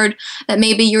they heard that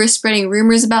maybe you were spreading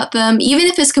rumors about them, even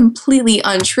if it's completely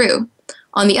untrue.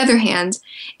 On the other hand,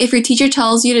 if your teacher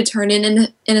tells you to turn in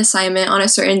an assignment on a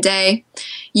certain day,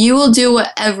 you will do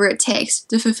whatever it takes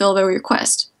to fulfill their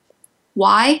request.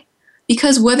 Why?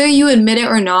 Because whether you admit it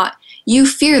or not, you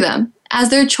fear them, as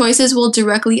their choices will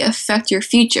directly affect your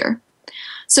future.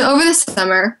 So over the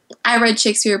summer, I read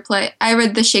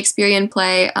the Shakespearean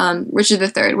play Richard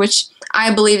III, which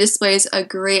I believe displays a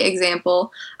great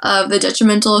example of the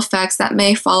detrimental effects that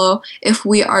may follow if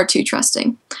we are too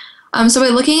trusting. So by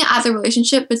looking at the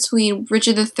relationship between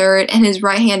Richard III and his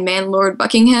right-hand man, Lord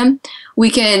Buckingham, we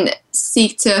can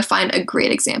seek to find a great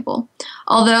example.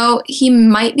 Although he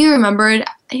might be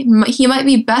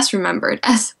best remembered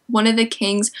as one of the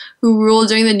kings who ruled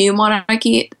during the new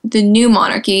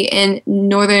monarchy in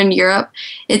Northern Europe,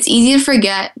 it's easy to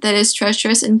forget that his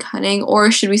treacherous and cunning,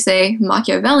 or should we say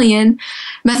Machiavellian,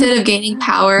 method of gaining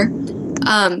power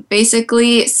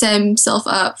basically set himself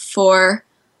up for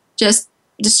just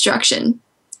destruction.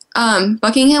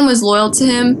 Buckingham was loyal to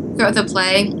him throughout the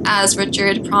play, as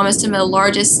Richard promised him a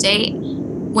large estate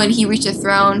when he reached the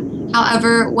throne.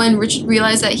 However, when Richard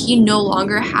realized that he no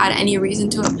longer had any reason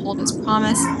to uphold his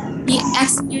promise, he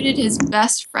executed his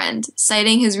best friend,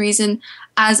 citing his reason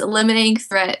as a limiting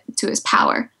threat to his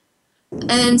power.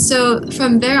 And so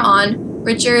from there on,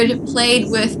 Richard played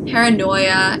with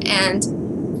paranoia and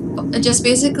just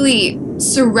basically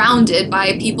surrounded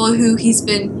by people who he's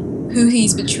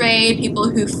betrayed, people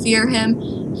who fear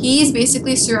him. He's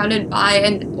basically surrounded by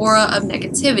an aura of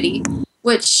negativity,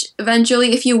 which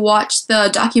eventually, if you watch the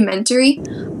documentary,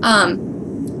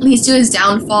 leads to his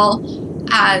downfall,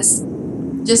 as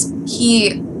just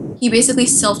he basically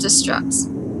self-destructs.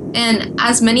 And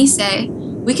as many say,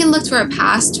 we can look to our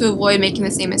past to avoid making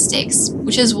the same mistakes,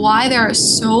 which is why there are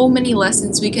so many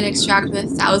lessons we can extract from the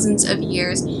thousands of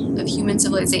years of human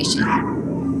civilization.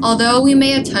 Although we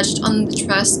may have touched on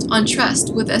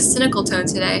trust with a cynical tone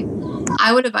today,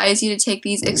 I would advise you to take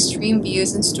these extreme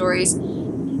views and stories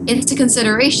into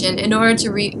consideration in order to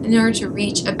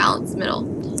reach a balanced middle.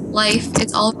 Life,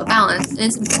 it's all about balance, and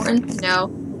it's important to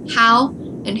know how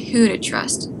and who to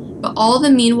trust, but all the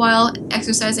meanwhile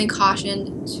exercising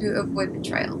caution to avoid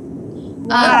betrayal.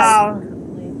 Wow.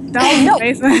 That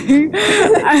was amazing.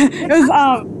 It was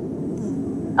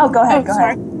Oh, go ahead.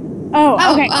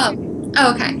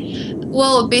 Okay.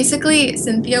 Well, basically,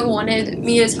 Cynthia wanted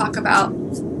me to talk about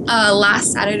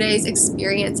last Saturday's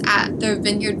experience at the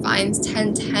Vineyard Vines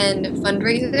 1010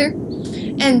 fundraiser.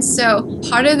 And so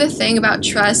part of the thing about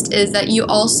trust is that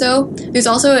there's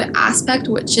also an aspect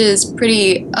which is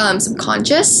pretty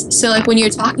subconscious. So like when you're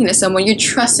talking to someone, you're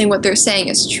trusting what they're saying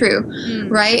is true,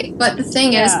 right? But the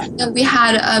thing is that we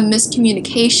had a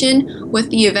miscommunication with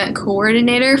the event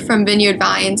coordinator from Vineyard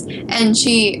Vines, and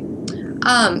she,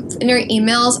 in her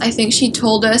emails, I think she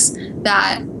told us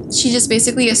that she just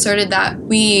basically asserted that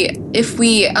if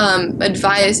we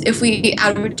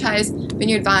advertise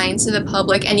Vineyard Vines to the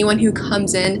public, anyone who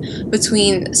comes in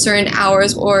between certain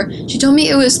hours, or she told me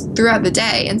it was throughout the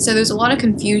day, and so there's a lot of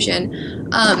confusion.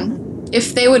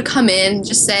 If they would come in,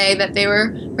 just say that they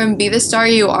were from Be the Star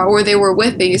You Are, or they were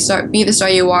with Be the Star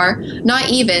You Are, not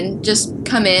even, just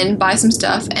come in, buy some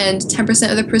stuff, and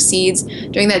 10% of the proceeds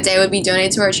during that day would be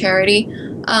donated to our charity.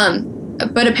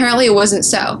 But apparently it wasn't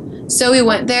so. So we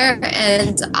went there,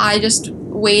 and I just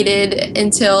waited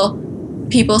until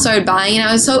people started buying, and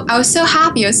I was so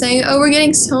happy. I was saying, oh, we're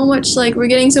getting so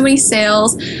many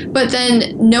sales, but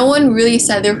then no one really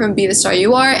said they're from Be the Star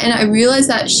You Are, and I realized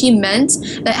that she meant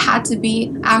that it had to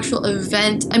be actual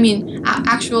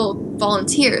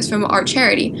volunteers from our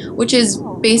charity, which is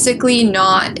basically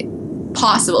not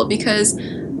possible because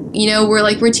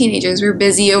we're teenagers, we're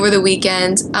busy over the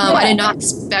weekend. I did not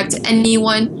expect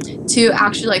anyone to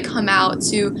actually come out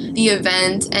to the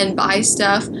event and buy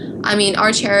stuff. I mean,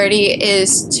 our charity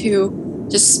is to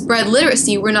just spread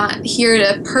literacy. We're not here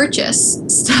to purchase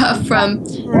stuff from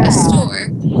a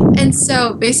store. And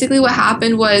so basically what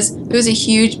happened was there was a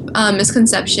huge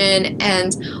misconception,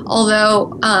 and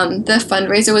although the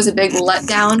fundraiser was a big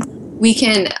letdown, we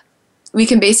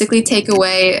can basically take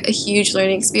away a huge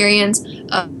learning experience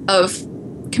of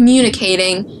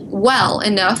communicating well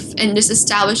enough and just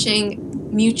establishing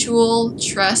mutual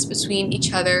trust between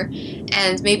each other,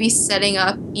 and maybe setting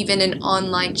up even an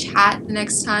online chat the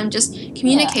next time. Just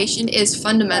communication is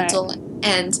fundamental,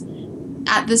 and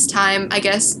at this time, I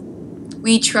guess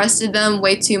we trusted them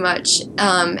way too much,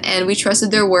 and we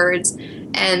trusted their words,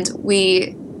 and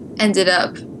we ended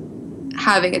up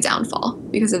having a downfall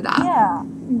because of that.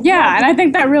 Yeah, and I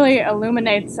think that really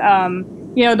illuminates,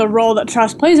 the role that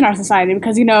trust plays in our society,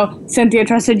 because, Cynthia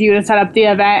trusted you to set up the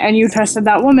event, and you trusted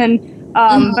that woman,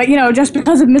 but, just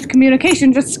because of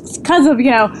miscommunication, just because of,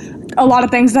 a lot of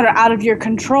things that are out of your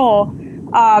control,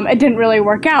 it didn't really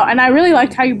work out. And I really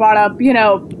liked how you brought up,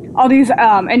 all these,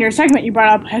 in your segment, you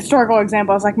brought up historical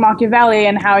examples like Machiavelli,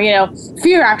 and how,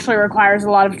 fear actually requires a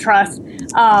lot of trust.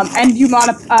 And you brought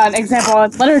up an example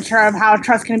in literature of how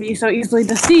trust can be so easily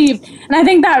deceived. And I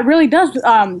think that really does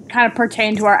kind of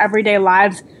pertain to our everyday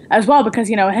lives as well, because,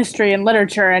 history and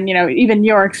literature and, even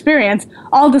your experience,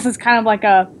 all of this is kind of like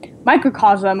a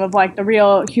microcosm of like the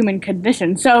real human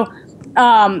condition. So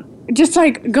just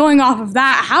like going off of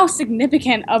that, how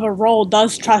significant of a role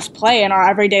does trust play in our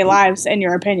everyday lives, in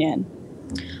your opinion?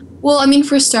 Well, I mean,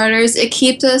 for starters, it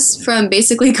keeps us from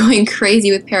basically going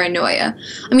crazy with paranoia.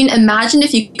 I mean, imagine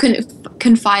if you couldn't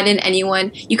confide in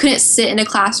anyone. You couldn't sit in a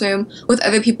classroom with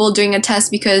other people doing a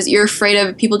test because you're afraid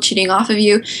of people cheating off of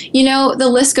you. The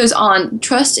list goes on.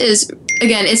 Trust is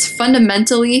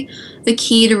fundamentally the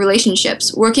key to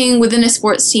relationships. Working within a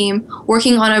sports team,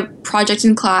 working on a project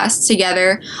in class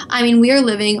together. I mean, we are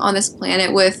living on this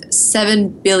planet with 7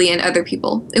 billion other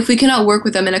people. If we cannot work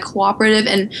with them in a cooperative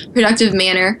and productive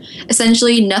manner,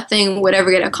 essentially nothing would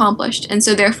ever get accomplished. And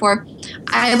so therefore,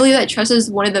 I believe that trust is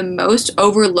one of the most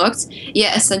overlooked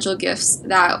yet essential gifts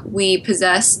that we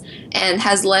possess, and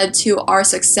has led to our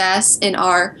success in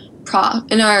our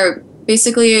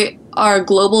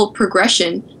global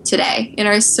progression today, in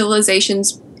our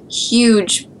civilization's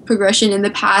huge progression in the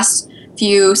past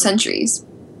few centuries.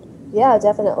 Yeah,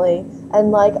 definitely.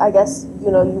 And I guess, you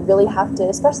really have to,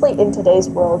 especially in today's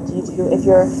world, if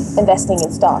you're investing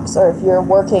in stocks, or if you're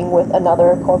working with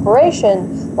another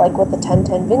corporation, like with the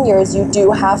 1010 Vineyards, you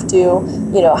do have to,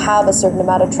 have a certain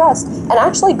amount of trust. And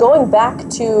actually going back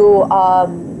to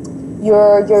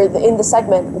you're in the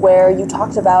segment where you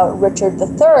talked about Richard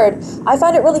III, I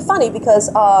find it really funny because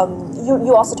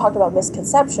you also talked about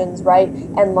misconceptions, right?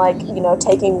 And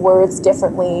taking words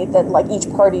differently, that each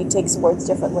party takes words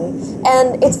differently.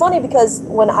 And it's funny because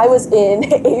when I was in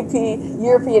AP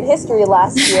European History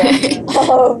last year,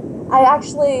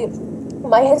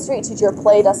 my history teacher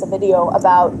played us a video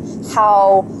about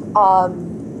how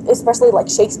especially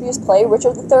Shakespeare's play,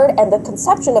 Richard III, and the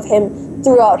conception of him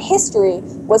throughout history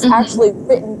was actually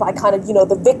written by kind of,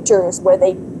 the victors, where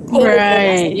they painted him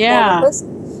as a terrible person.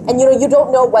 And, you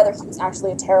don't know whether he was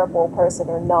actually a terrible person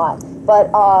or not. But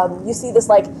you see this,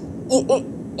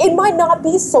 it might not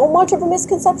be so much of a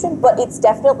misconception, but it's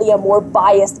definitely a more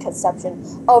biased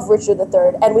conception of Richard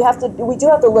III. And we do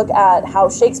have to look at how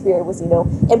Shakespeare was,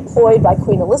 employed by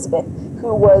Queen Elizabeth,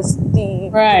 who was the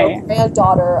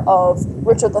granddaughter of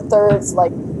Richard III's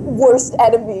worst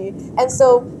enemy. And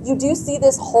so you do see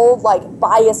this whole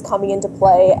bias coming into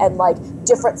play, and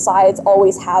different sides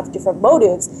always have different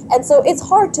motives. And so it's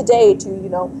hard today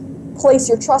to, place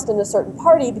your trust in a certain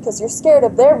party because you're scared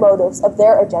of their motives, of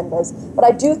their agendas. But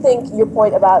I do think your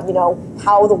point about,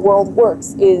 how the world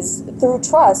works is through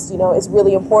trust, is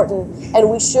really important. And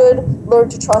we should learn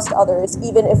to trust others,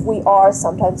 even if we are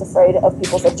sometimes afraid of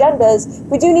people's agendas.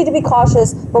 We do need to be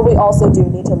cautious, but we also do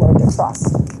need to learn to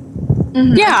trust.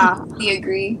 Mm-hmm. Yeah. I completely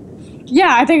agree.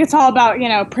 Yeah, I think it's all about,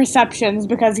 perceptions,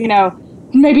 because,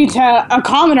 maybe to a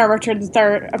commoner, a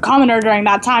commoner during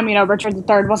that time, Richard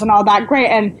III wasn't all that great.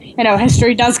 And,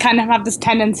 history does kind of have this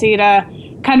tendency to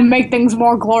kind of make things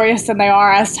more glorious than they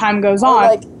are as time goes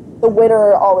on. The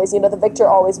winner always, the victor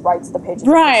always writes the pages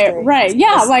of history. Right.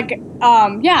 Yeah,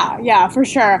 yeah, for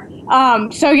sure.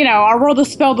 So, our world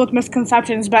is filled with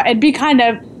misconceptions, but it'd be kind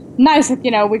of nice if,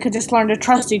 we could just learn to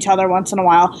trust each other once in a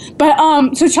while. But,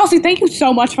 so Chelsea, thank you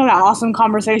so much for that awesome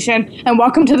conversation, and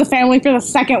welcome to the family for the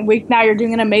second week now. You're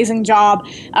doing an amazing job,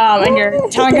 and you're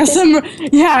telling us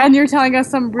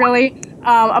some really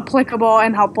applicable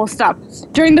and helpful stuff.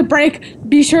 During the break,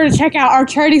 be sure to check out our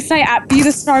charity site at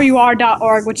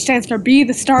BeTheStarYouAre.org, which stands for Be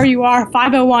the Star You Are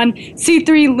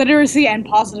 501c3 Literacy and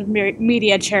Positive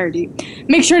Media Charity.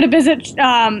 Make sure to visit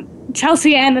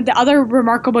Chelsea and the other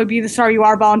remarkable Be the Star You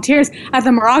Are volunteers at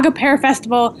the Moraga Pear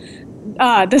Festival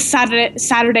this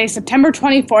Saturday, September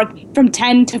 24th from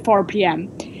 10 to 4 p.m.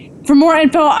 For more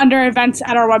info under events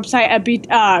at our website,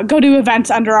 go to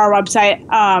events under our website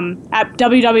at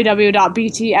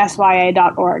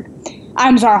www.btsya.org.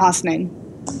 I'm Zahra Hasanian.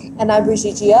 And I'm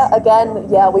Brigitte. Again,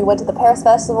 we went to the Paris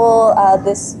Festival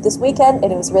this weekend,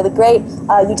 and it was really great.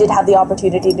 You did have the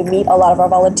opportunity to meet a lot of our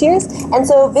volunteers. And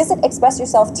so visit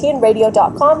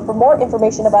expressyourselfteenradio.com for more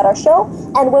information about our show.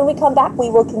 And when we come back,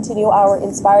 we will continue our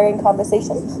inspiring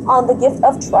conversation on the gift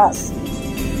of trust.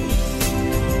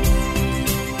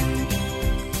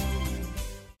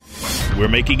 We're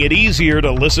making it easier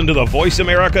to listen to the Voice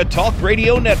America Talk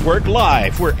Radio Network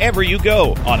live wherever you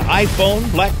go on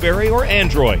iPhone, BlackBerry, or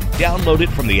Android. Download it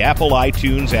from the Apple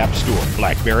iTunes App Store,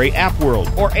 BlackBerry App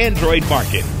World, or Android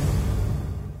Market.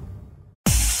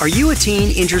 Are you a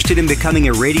teen interested in becoming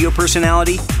a radio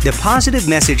personality? The Positive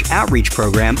Message Outreach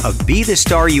Program of Be the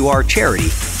Star You Are charity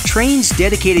trains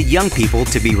dedicated young people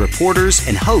to be reporters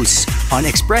and hosts on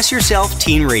Express Yourself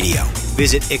Teen Radio.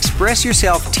 Visit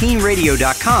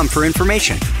expressyourselfteenradio.com for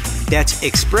information. That's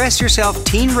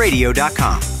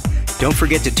expressyourselfteenradio.com. Don't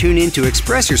forget to tune in to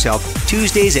Express Yourself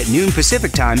Tuesdays at noon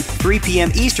Pacific Time, 3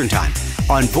 p.m. Eastern Time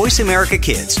on Voice America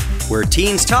Kids, where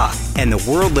teens talk and the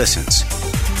world listens.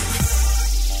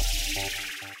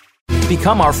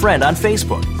 Become our friend on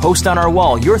Facebook. Post on our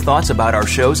wall your thoughts about our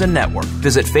shows and network.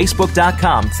 Visit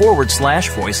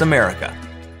facebook.com/Voice America.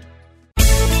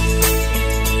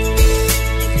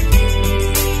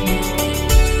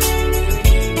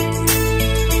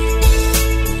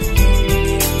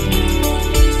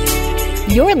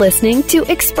 You're listening to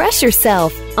Express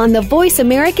Yourself on the Voice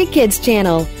America Kids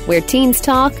channel, where teens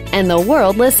talk and the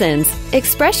world listens.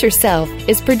 Express Yourself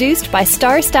is produced by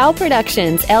Star Style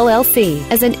Productions, LLC,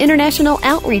 as an international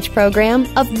outreach program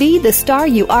of Be the Star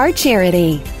You Are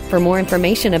charity. For more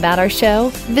information about our show,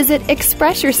 visit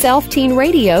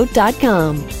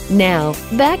expressyourselfteenradio.com. Now,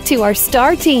 back to our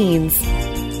star teens.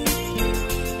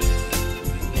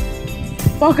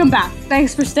 Welcome back.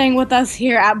 Thanks for staying with us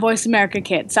here at Voice America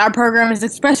Kids. Our program is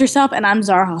Express Yourself, and I'm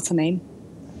Zahra Hasanian.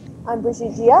 I'm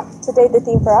Brigitte. Today the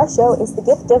theme for our show is the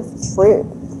gift of truth.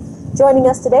 Joining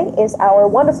us today is our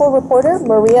wonderful reporter,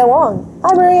 Maria Wong.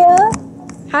 Hi, Maria.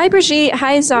 Hi, Brigitte.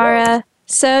 Hi, Zahra.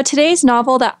 So today's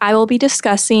novel that I will be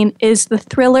discussing is the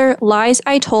thriller Lies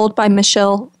I Told by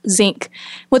Michelle Zink.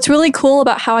 What's really cool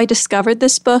about how I discovered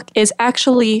this book is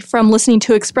actually from listening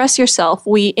to Express Yourself.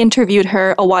 We interviewed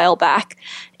her a while back,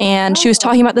 and she was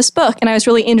talking about this book, and I was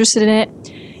really interested in it,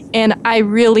 and I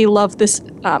really love this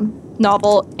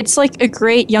novel. It's like a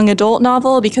great young adult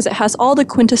novel because it has all the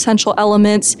quintessential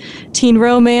elements: teen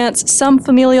romance, some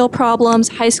familial problems,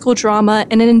 high school drama,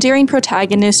 and an endearing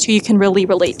protagonist who you can really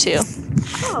relate to.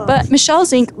 But Michelle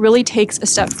Zink really takes a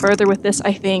step further with this,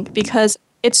 I think, because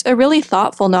it's a really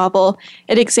thoughtful novel.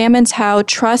 It examines how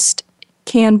trust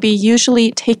can be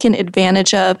usually taken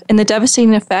advantage of and the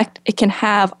devastating effect it can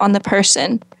have on the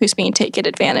person who's being taken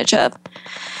advantage of.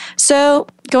 So,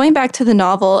 going back to the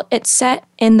novel, it's set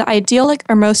in the idyllic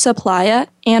Hermosa Playa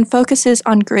and focuses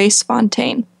on Grace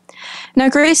Fontaine. Now,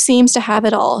 Grace seems to have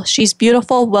it all. She's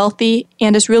beautiful, wealthy,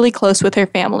 and is really close with her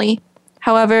family.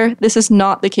 However, this is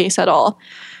not the case at all.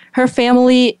 Her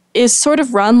family is sort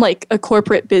of run like a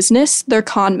corporate business. They're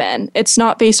con men. It's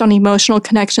not based on emotional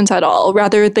connections at all.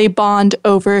 Rather, they bond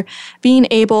over being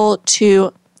able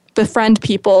to befriend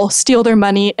people, steal their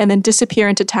money, and then disappear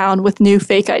into town with new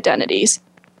fake identities.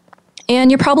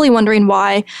 And you're probably wondering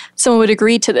why someone would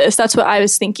agree to this. That's what I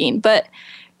was thinking. But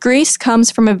Grace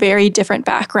comes from a very different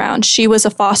background. She was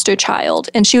a foster child,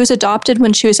 and she was adopted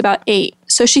when she was about 8.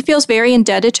 So she feels very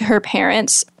indebted to her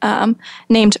parents,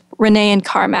 named Renee and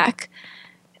Carmack.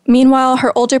 Meanwhile,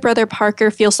 her older brother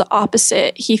Parker feels the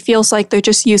opposite. He feels like they're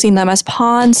just using them as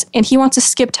pawns, and he wants to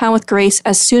skip town with Grace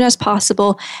as soon as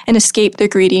possible and escape their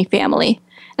greedy family.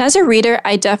 And as a reader,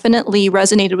 I definitely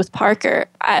resonated with Parker.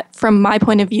 From my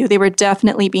point of view, they were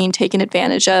definitely being taken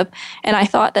advantage of, and I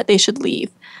thought that they should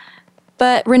leave.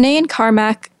 But Renee and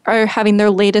Carmack are having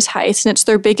their latest heist, and it's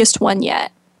their biggest one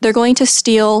yet. They're going to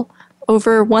steal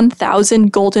over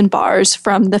 1,000 golden bars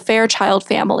from the Fairchild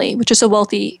family, which is a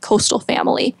wealthy coastal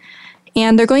family.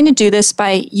 And they're going to do this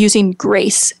by using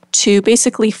Grace to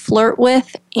basically flirt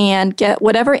with and get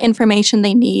whatever information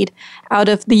they need out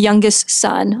of the youngest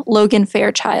son, Logan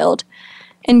Fairchild.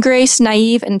 And Grace,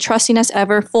 naive and trusting as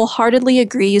ever, full-heartedly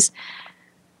agrees.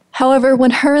 However,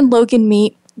 when her and Logan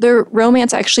meet, their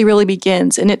romance actually really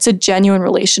begins, and it's a genuine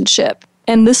relationship.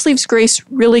 And this leaves Grace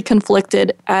really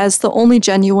conflicted, as the only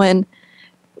genuine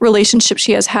relationship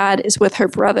she has had is with her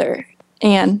brother.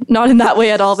 And not in that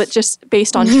way at all, but just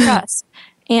based on trust.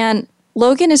 And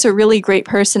Logan is a really great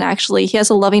person, actually. He has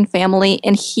a loving family,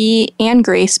 and he and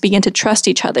Grace begin to trust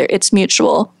each other. It's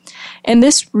mutual. And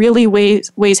this really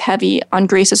weighs heavy on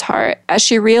Grace's heart as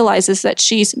she realizes that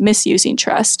she's misusing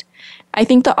trust. I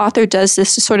think the author does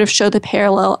this to sort of show the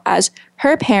parallel, as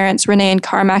her parents, Renee and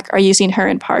Carmack, are using her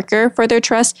and Parker for their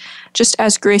trust, just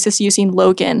as Grace is using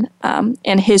Logan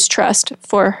and his trust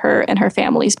for her and her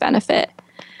family's benefit.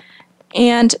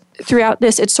 And throughout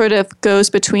this, it sort of goes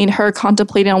between her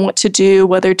contemplating on what to do,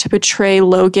 whether to betray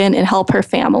Logan and help her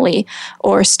family,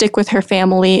 or stick with her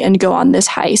family and go on this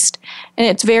heist. And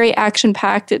it's very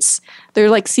action-packed. They're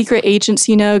like secret agents,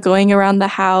 going around the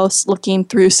house, looking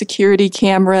through security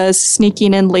cameras,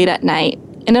 sneaking in late at night.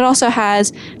 And it also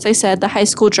has, as I said, the high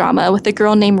school drama with a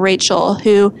girl named Rachel,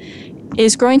 who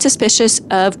is growing suspicious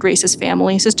of Grace's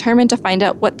family, is determined to find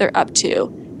out what they're up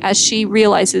to, as she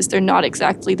realizes they're not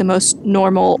exactly the most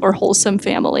normal or wholesome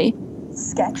family.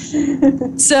 Sketch.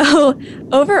 So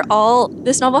overall,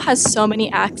 this novel has so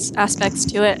many aspects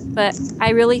to it, but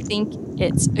I really think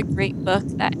it's a great book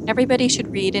that everybody should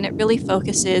read, and it really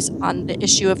focuses on the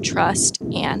issue of trust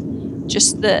and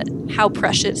just how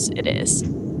precious it is.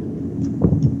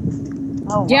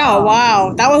 Oh, wow. Yeah,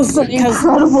 wow. That was an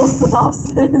incredible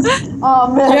synopsis.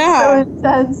 Oh, man, yeah. So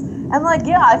intense. And,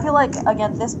 I feel like,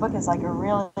 again, this book is, a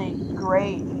really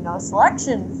great,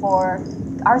 selection for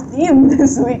our theme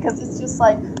this week, because it's just,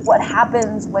 what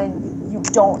happens when you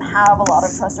don't have a lot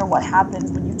of trust, or what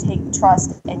happens when you take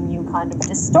trust and you kind of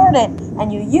distort it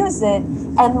and you use it,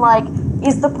 and,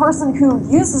 is the person who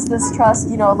uses this trust,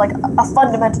 a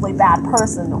fundamentally bad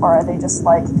person, or are they just,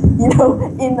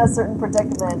 in a certain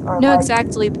predicament? Or no,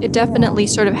 exactly. It definitely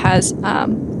sort of has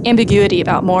ambiguity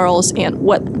about morals and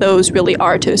what those really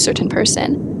are to a certain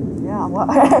person. Yeah, well,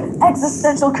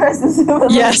 existential crisis.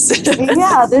 Yes.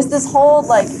 Yeah, there's this whole,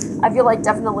 I feel like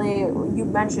definitely you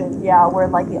mentioned, where,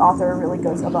 the author really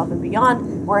goes above and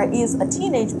beyond, where it is a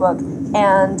teenage book,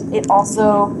 and it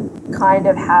also kind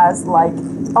of has,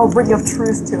 a ring of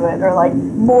truth to it, or,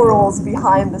 morals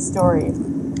behind the story.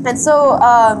 And so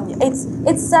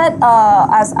it's set,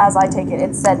 as I take it,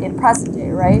 it's set in present day,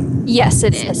 right? Yes,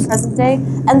 it is. Present day.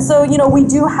 And so, we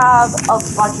do have a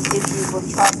bunch of issues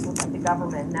with trust with the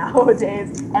government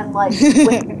nowadays. And,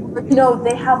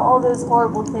 they have all those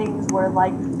horrible things where,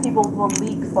 people will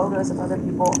leak photos of other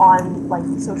people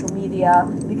on, social media.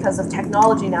 Because of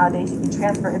technology nowadays, you can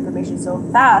transfer information so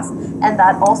fast. And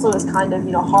that also is kind of,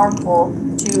 harmful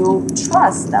to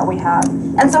trust that we have.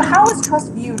 And so how is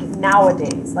trust viewed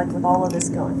nowadays, with all of this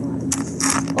going on?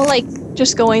 Well,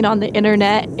 just going on the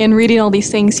internet and reading all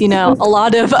these things, a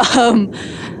lot of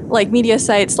media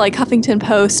sites like Huffington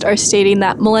Post are stating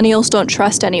that millennials don't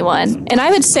trust anyone. And I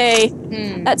would say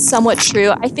that's somewhat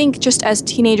true. I think just as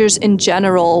teenagers in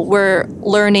general, we're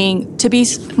learning to be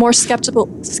more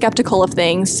skeptical of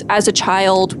things. As a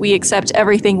child, we accept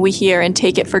everything we hear and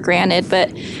take it for granted.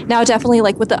 But now definitely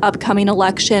with the upcoming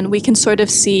election, we can sort of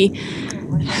see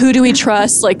who do we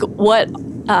trust,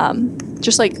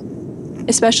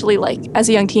 especially as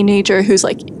a young teenager who's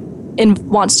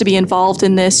wants to be involved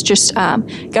in this, just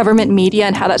government media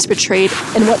and how that's portrayed,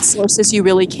 and what sources you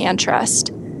really can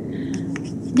trust.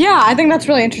 Yeah, I think that's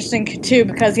really interesting too,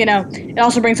 because, you know, it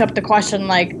also brings up the question,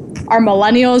 like, are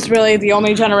millennials really the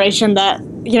only generation that,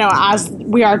 you know, as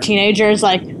we are teenagers,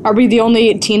 like, are we the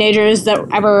only teenagers that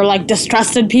ever, like,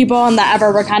 distrusted people and that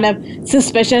ever were kind of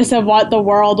suspicious of what the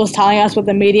world was telling us, what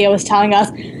the media was telling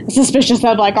us, suspicious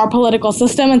of, like, our political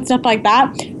system and stuff like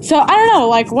that? So, I don't know,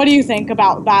 like, what do you think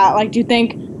about that? Like, do you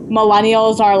think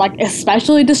millennials are, like,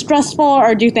 especially distrustful,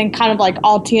 or do you think kind of, like,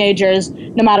 all teenagers,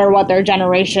 no matter what their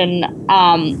generation,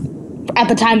 at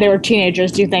the time they were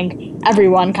teenagers, do you think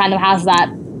everyone kind of has that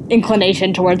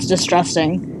inclination towards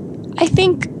distrusting? I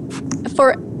think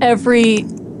for every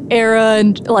era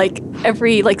and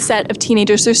every set of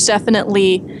teenagers, there's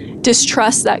definitely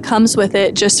distrust that comes with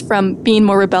it, just from being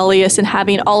more rebellious and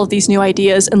having all of these new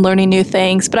ideas and learning new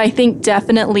things. But I think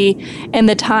definitely in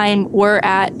the time we're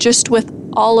at, just with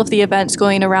all of the events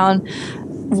going around,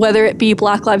 whether it be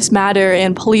Black Lives Matter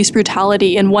and police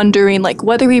brutality, and wondering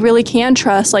whether we really can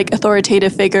trust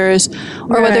authoritative figures,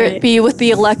 or whether it be with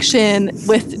the election,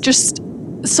 with just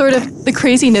sort of the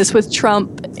craziness with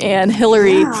Trump and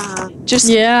Hillary,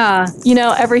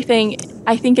 everything.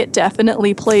 I think it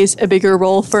definitely plays a bigger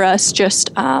role for us, just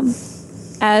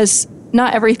as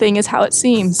not everything is how it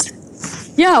seems.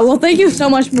 Yeah, well, thank you so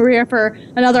much, Maria, for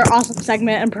another awesome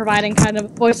segment and providing kind of a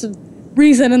voice of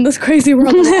reason in this crazy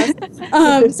world.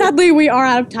 Sadly, we are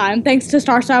out of time. Thanks to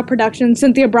Star Style Productions,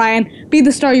 Cynthia Bryan, Be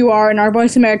the Star You Are, and our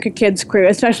Voice America Kids crew,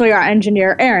 especially our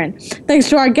engineer, Aaron. Thanks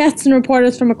to our guests and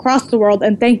reporters from across the world,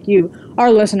 and thank you,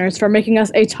 our listeners, for making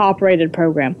us a top-rated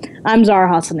program. I'm Zahra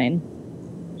Hasanian.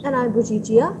 And I'm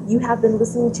Brigitte. You have been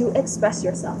listening to Express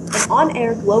Yourself, an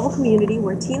on-air global community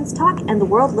where teens talk and the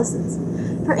world listens.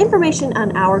 For information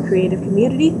on our creative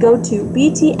community, go to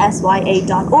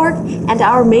btsya.org and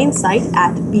our main site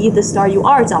at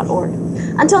bethestaryouare.org.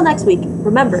 Until next week,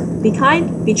 remember, be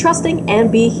kind, be trusting,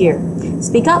 and be here.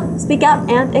 Speak up, speak out,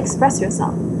 and express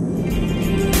yourself.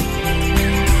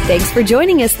 Thanks for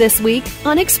joining us this week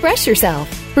on Express Yourself,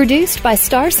 produced by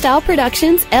Star Style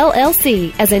Productions,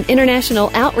 LLC, as an international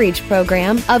outreach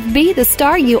program of Be the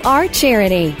Star You Are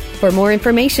charity. For more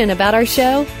information about our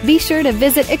show, be sure to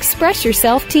visit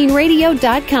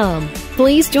ExpressYourselfTeenRadio.com.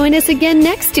 Please join us again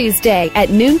next Tuesday at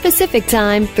noon Pacific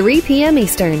Time, 3 p.m.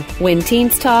 Eastern, when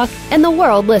teens talk and the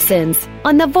world listens,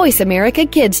 on the Voice America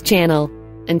Kids channel.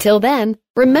 Until then,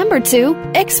 remember to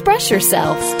express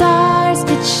yourself. Stars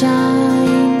could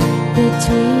shine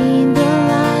between the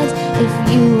lines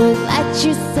if you would let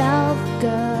yourself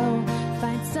go.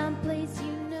 Find someplace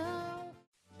you know.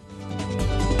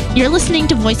 You're listening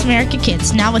to Voice America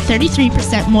Kids, now with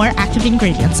 33% more active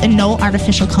ingredients and no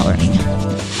artificial coloring.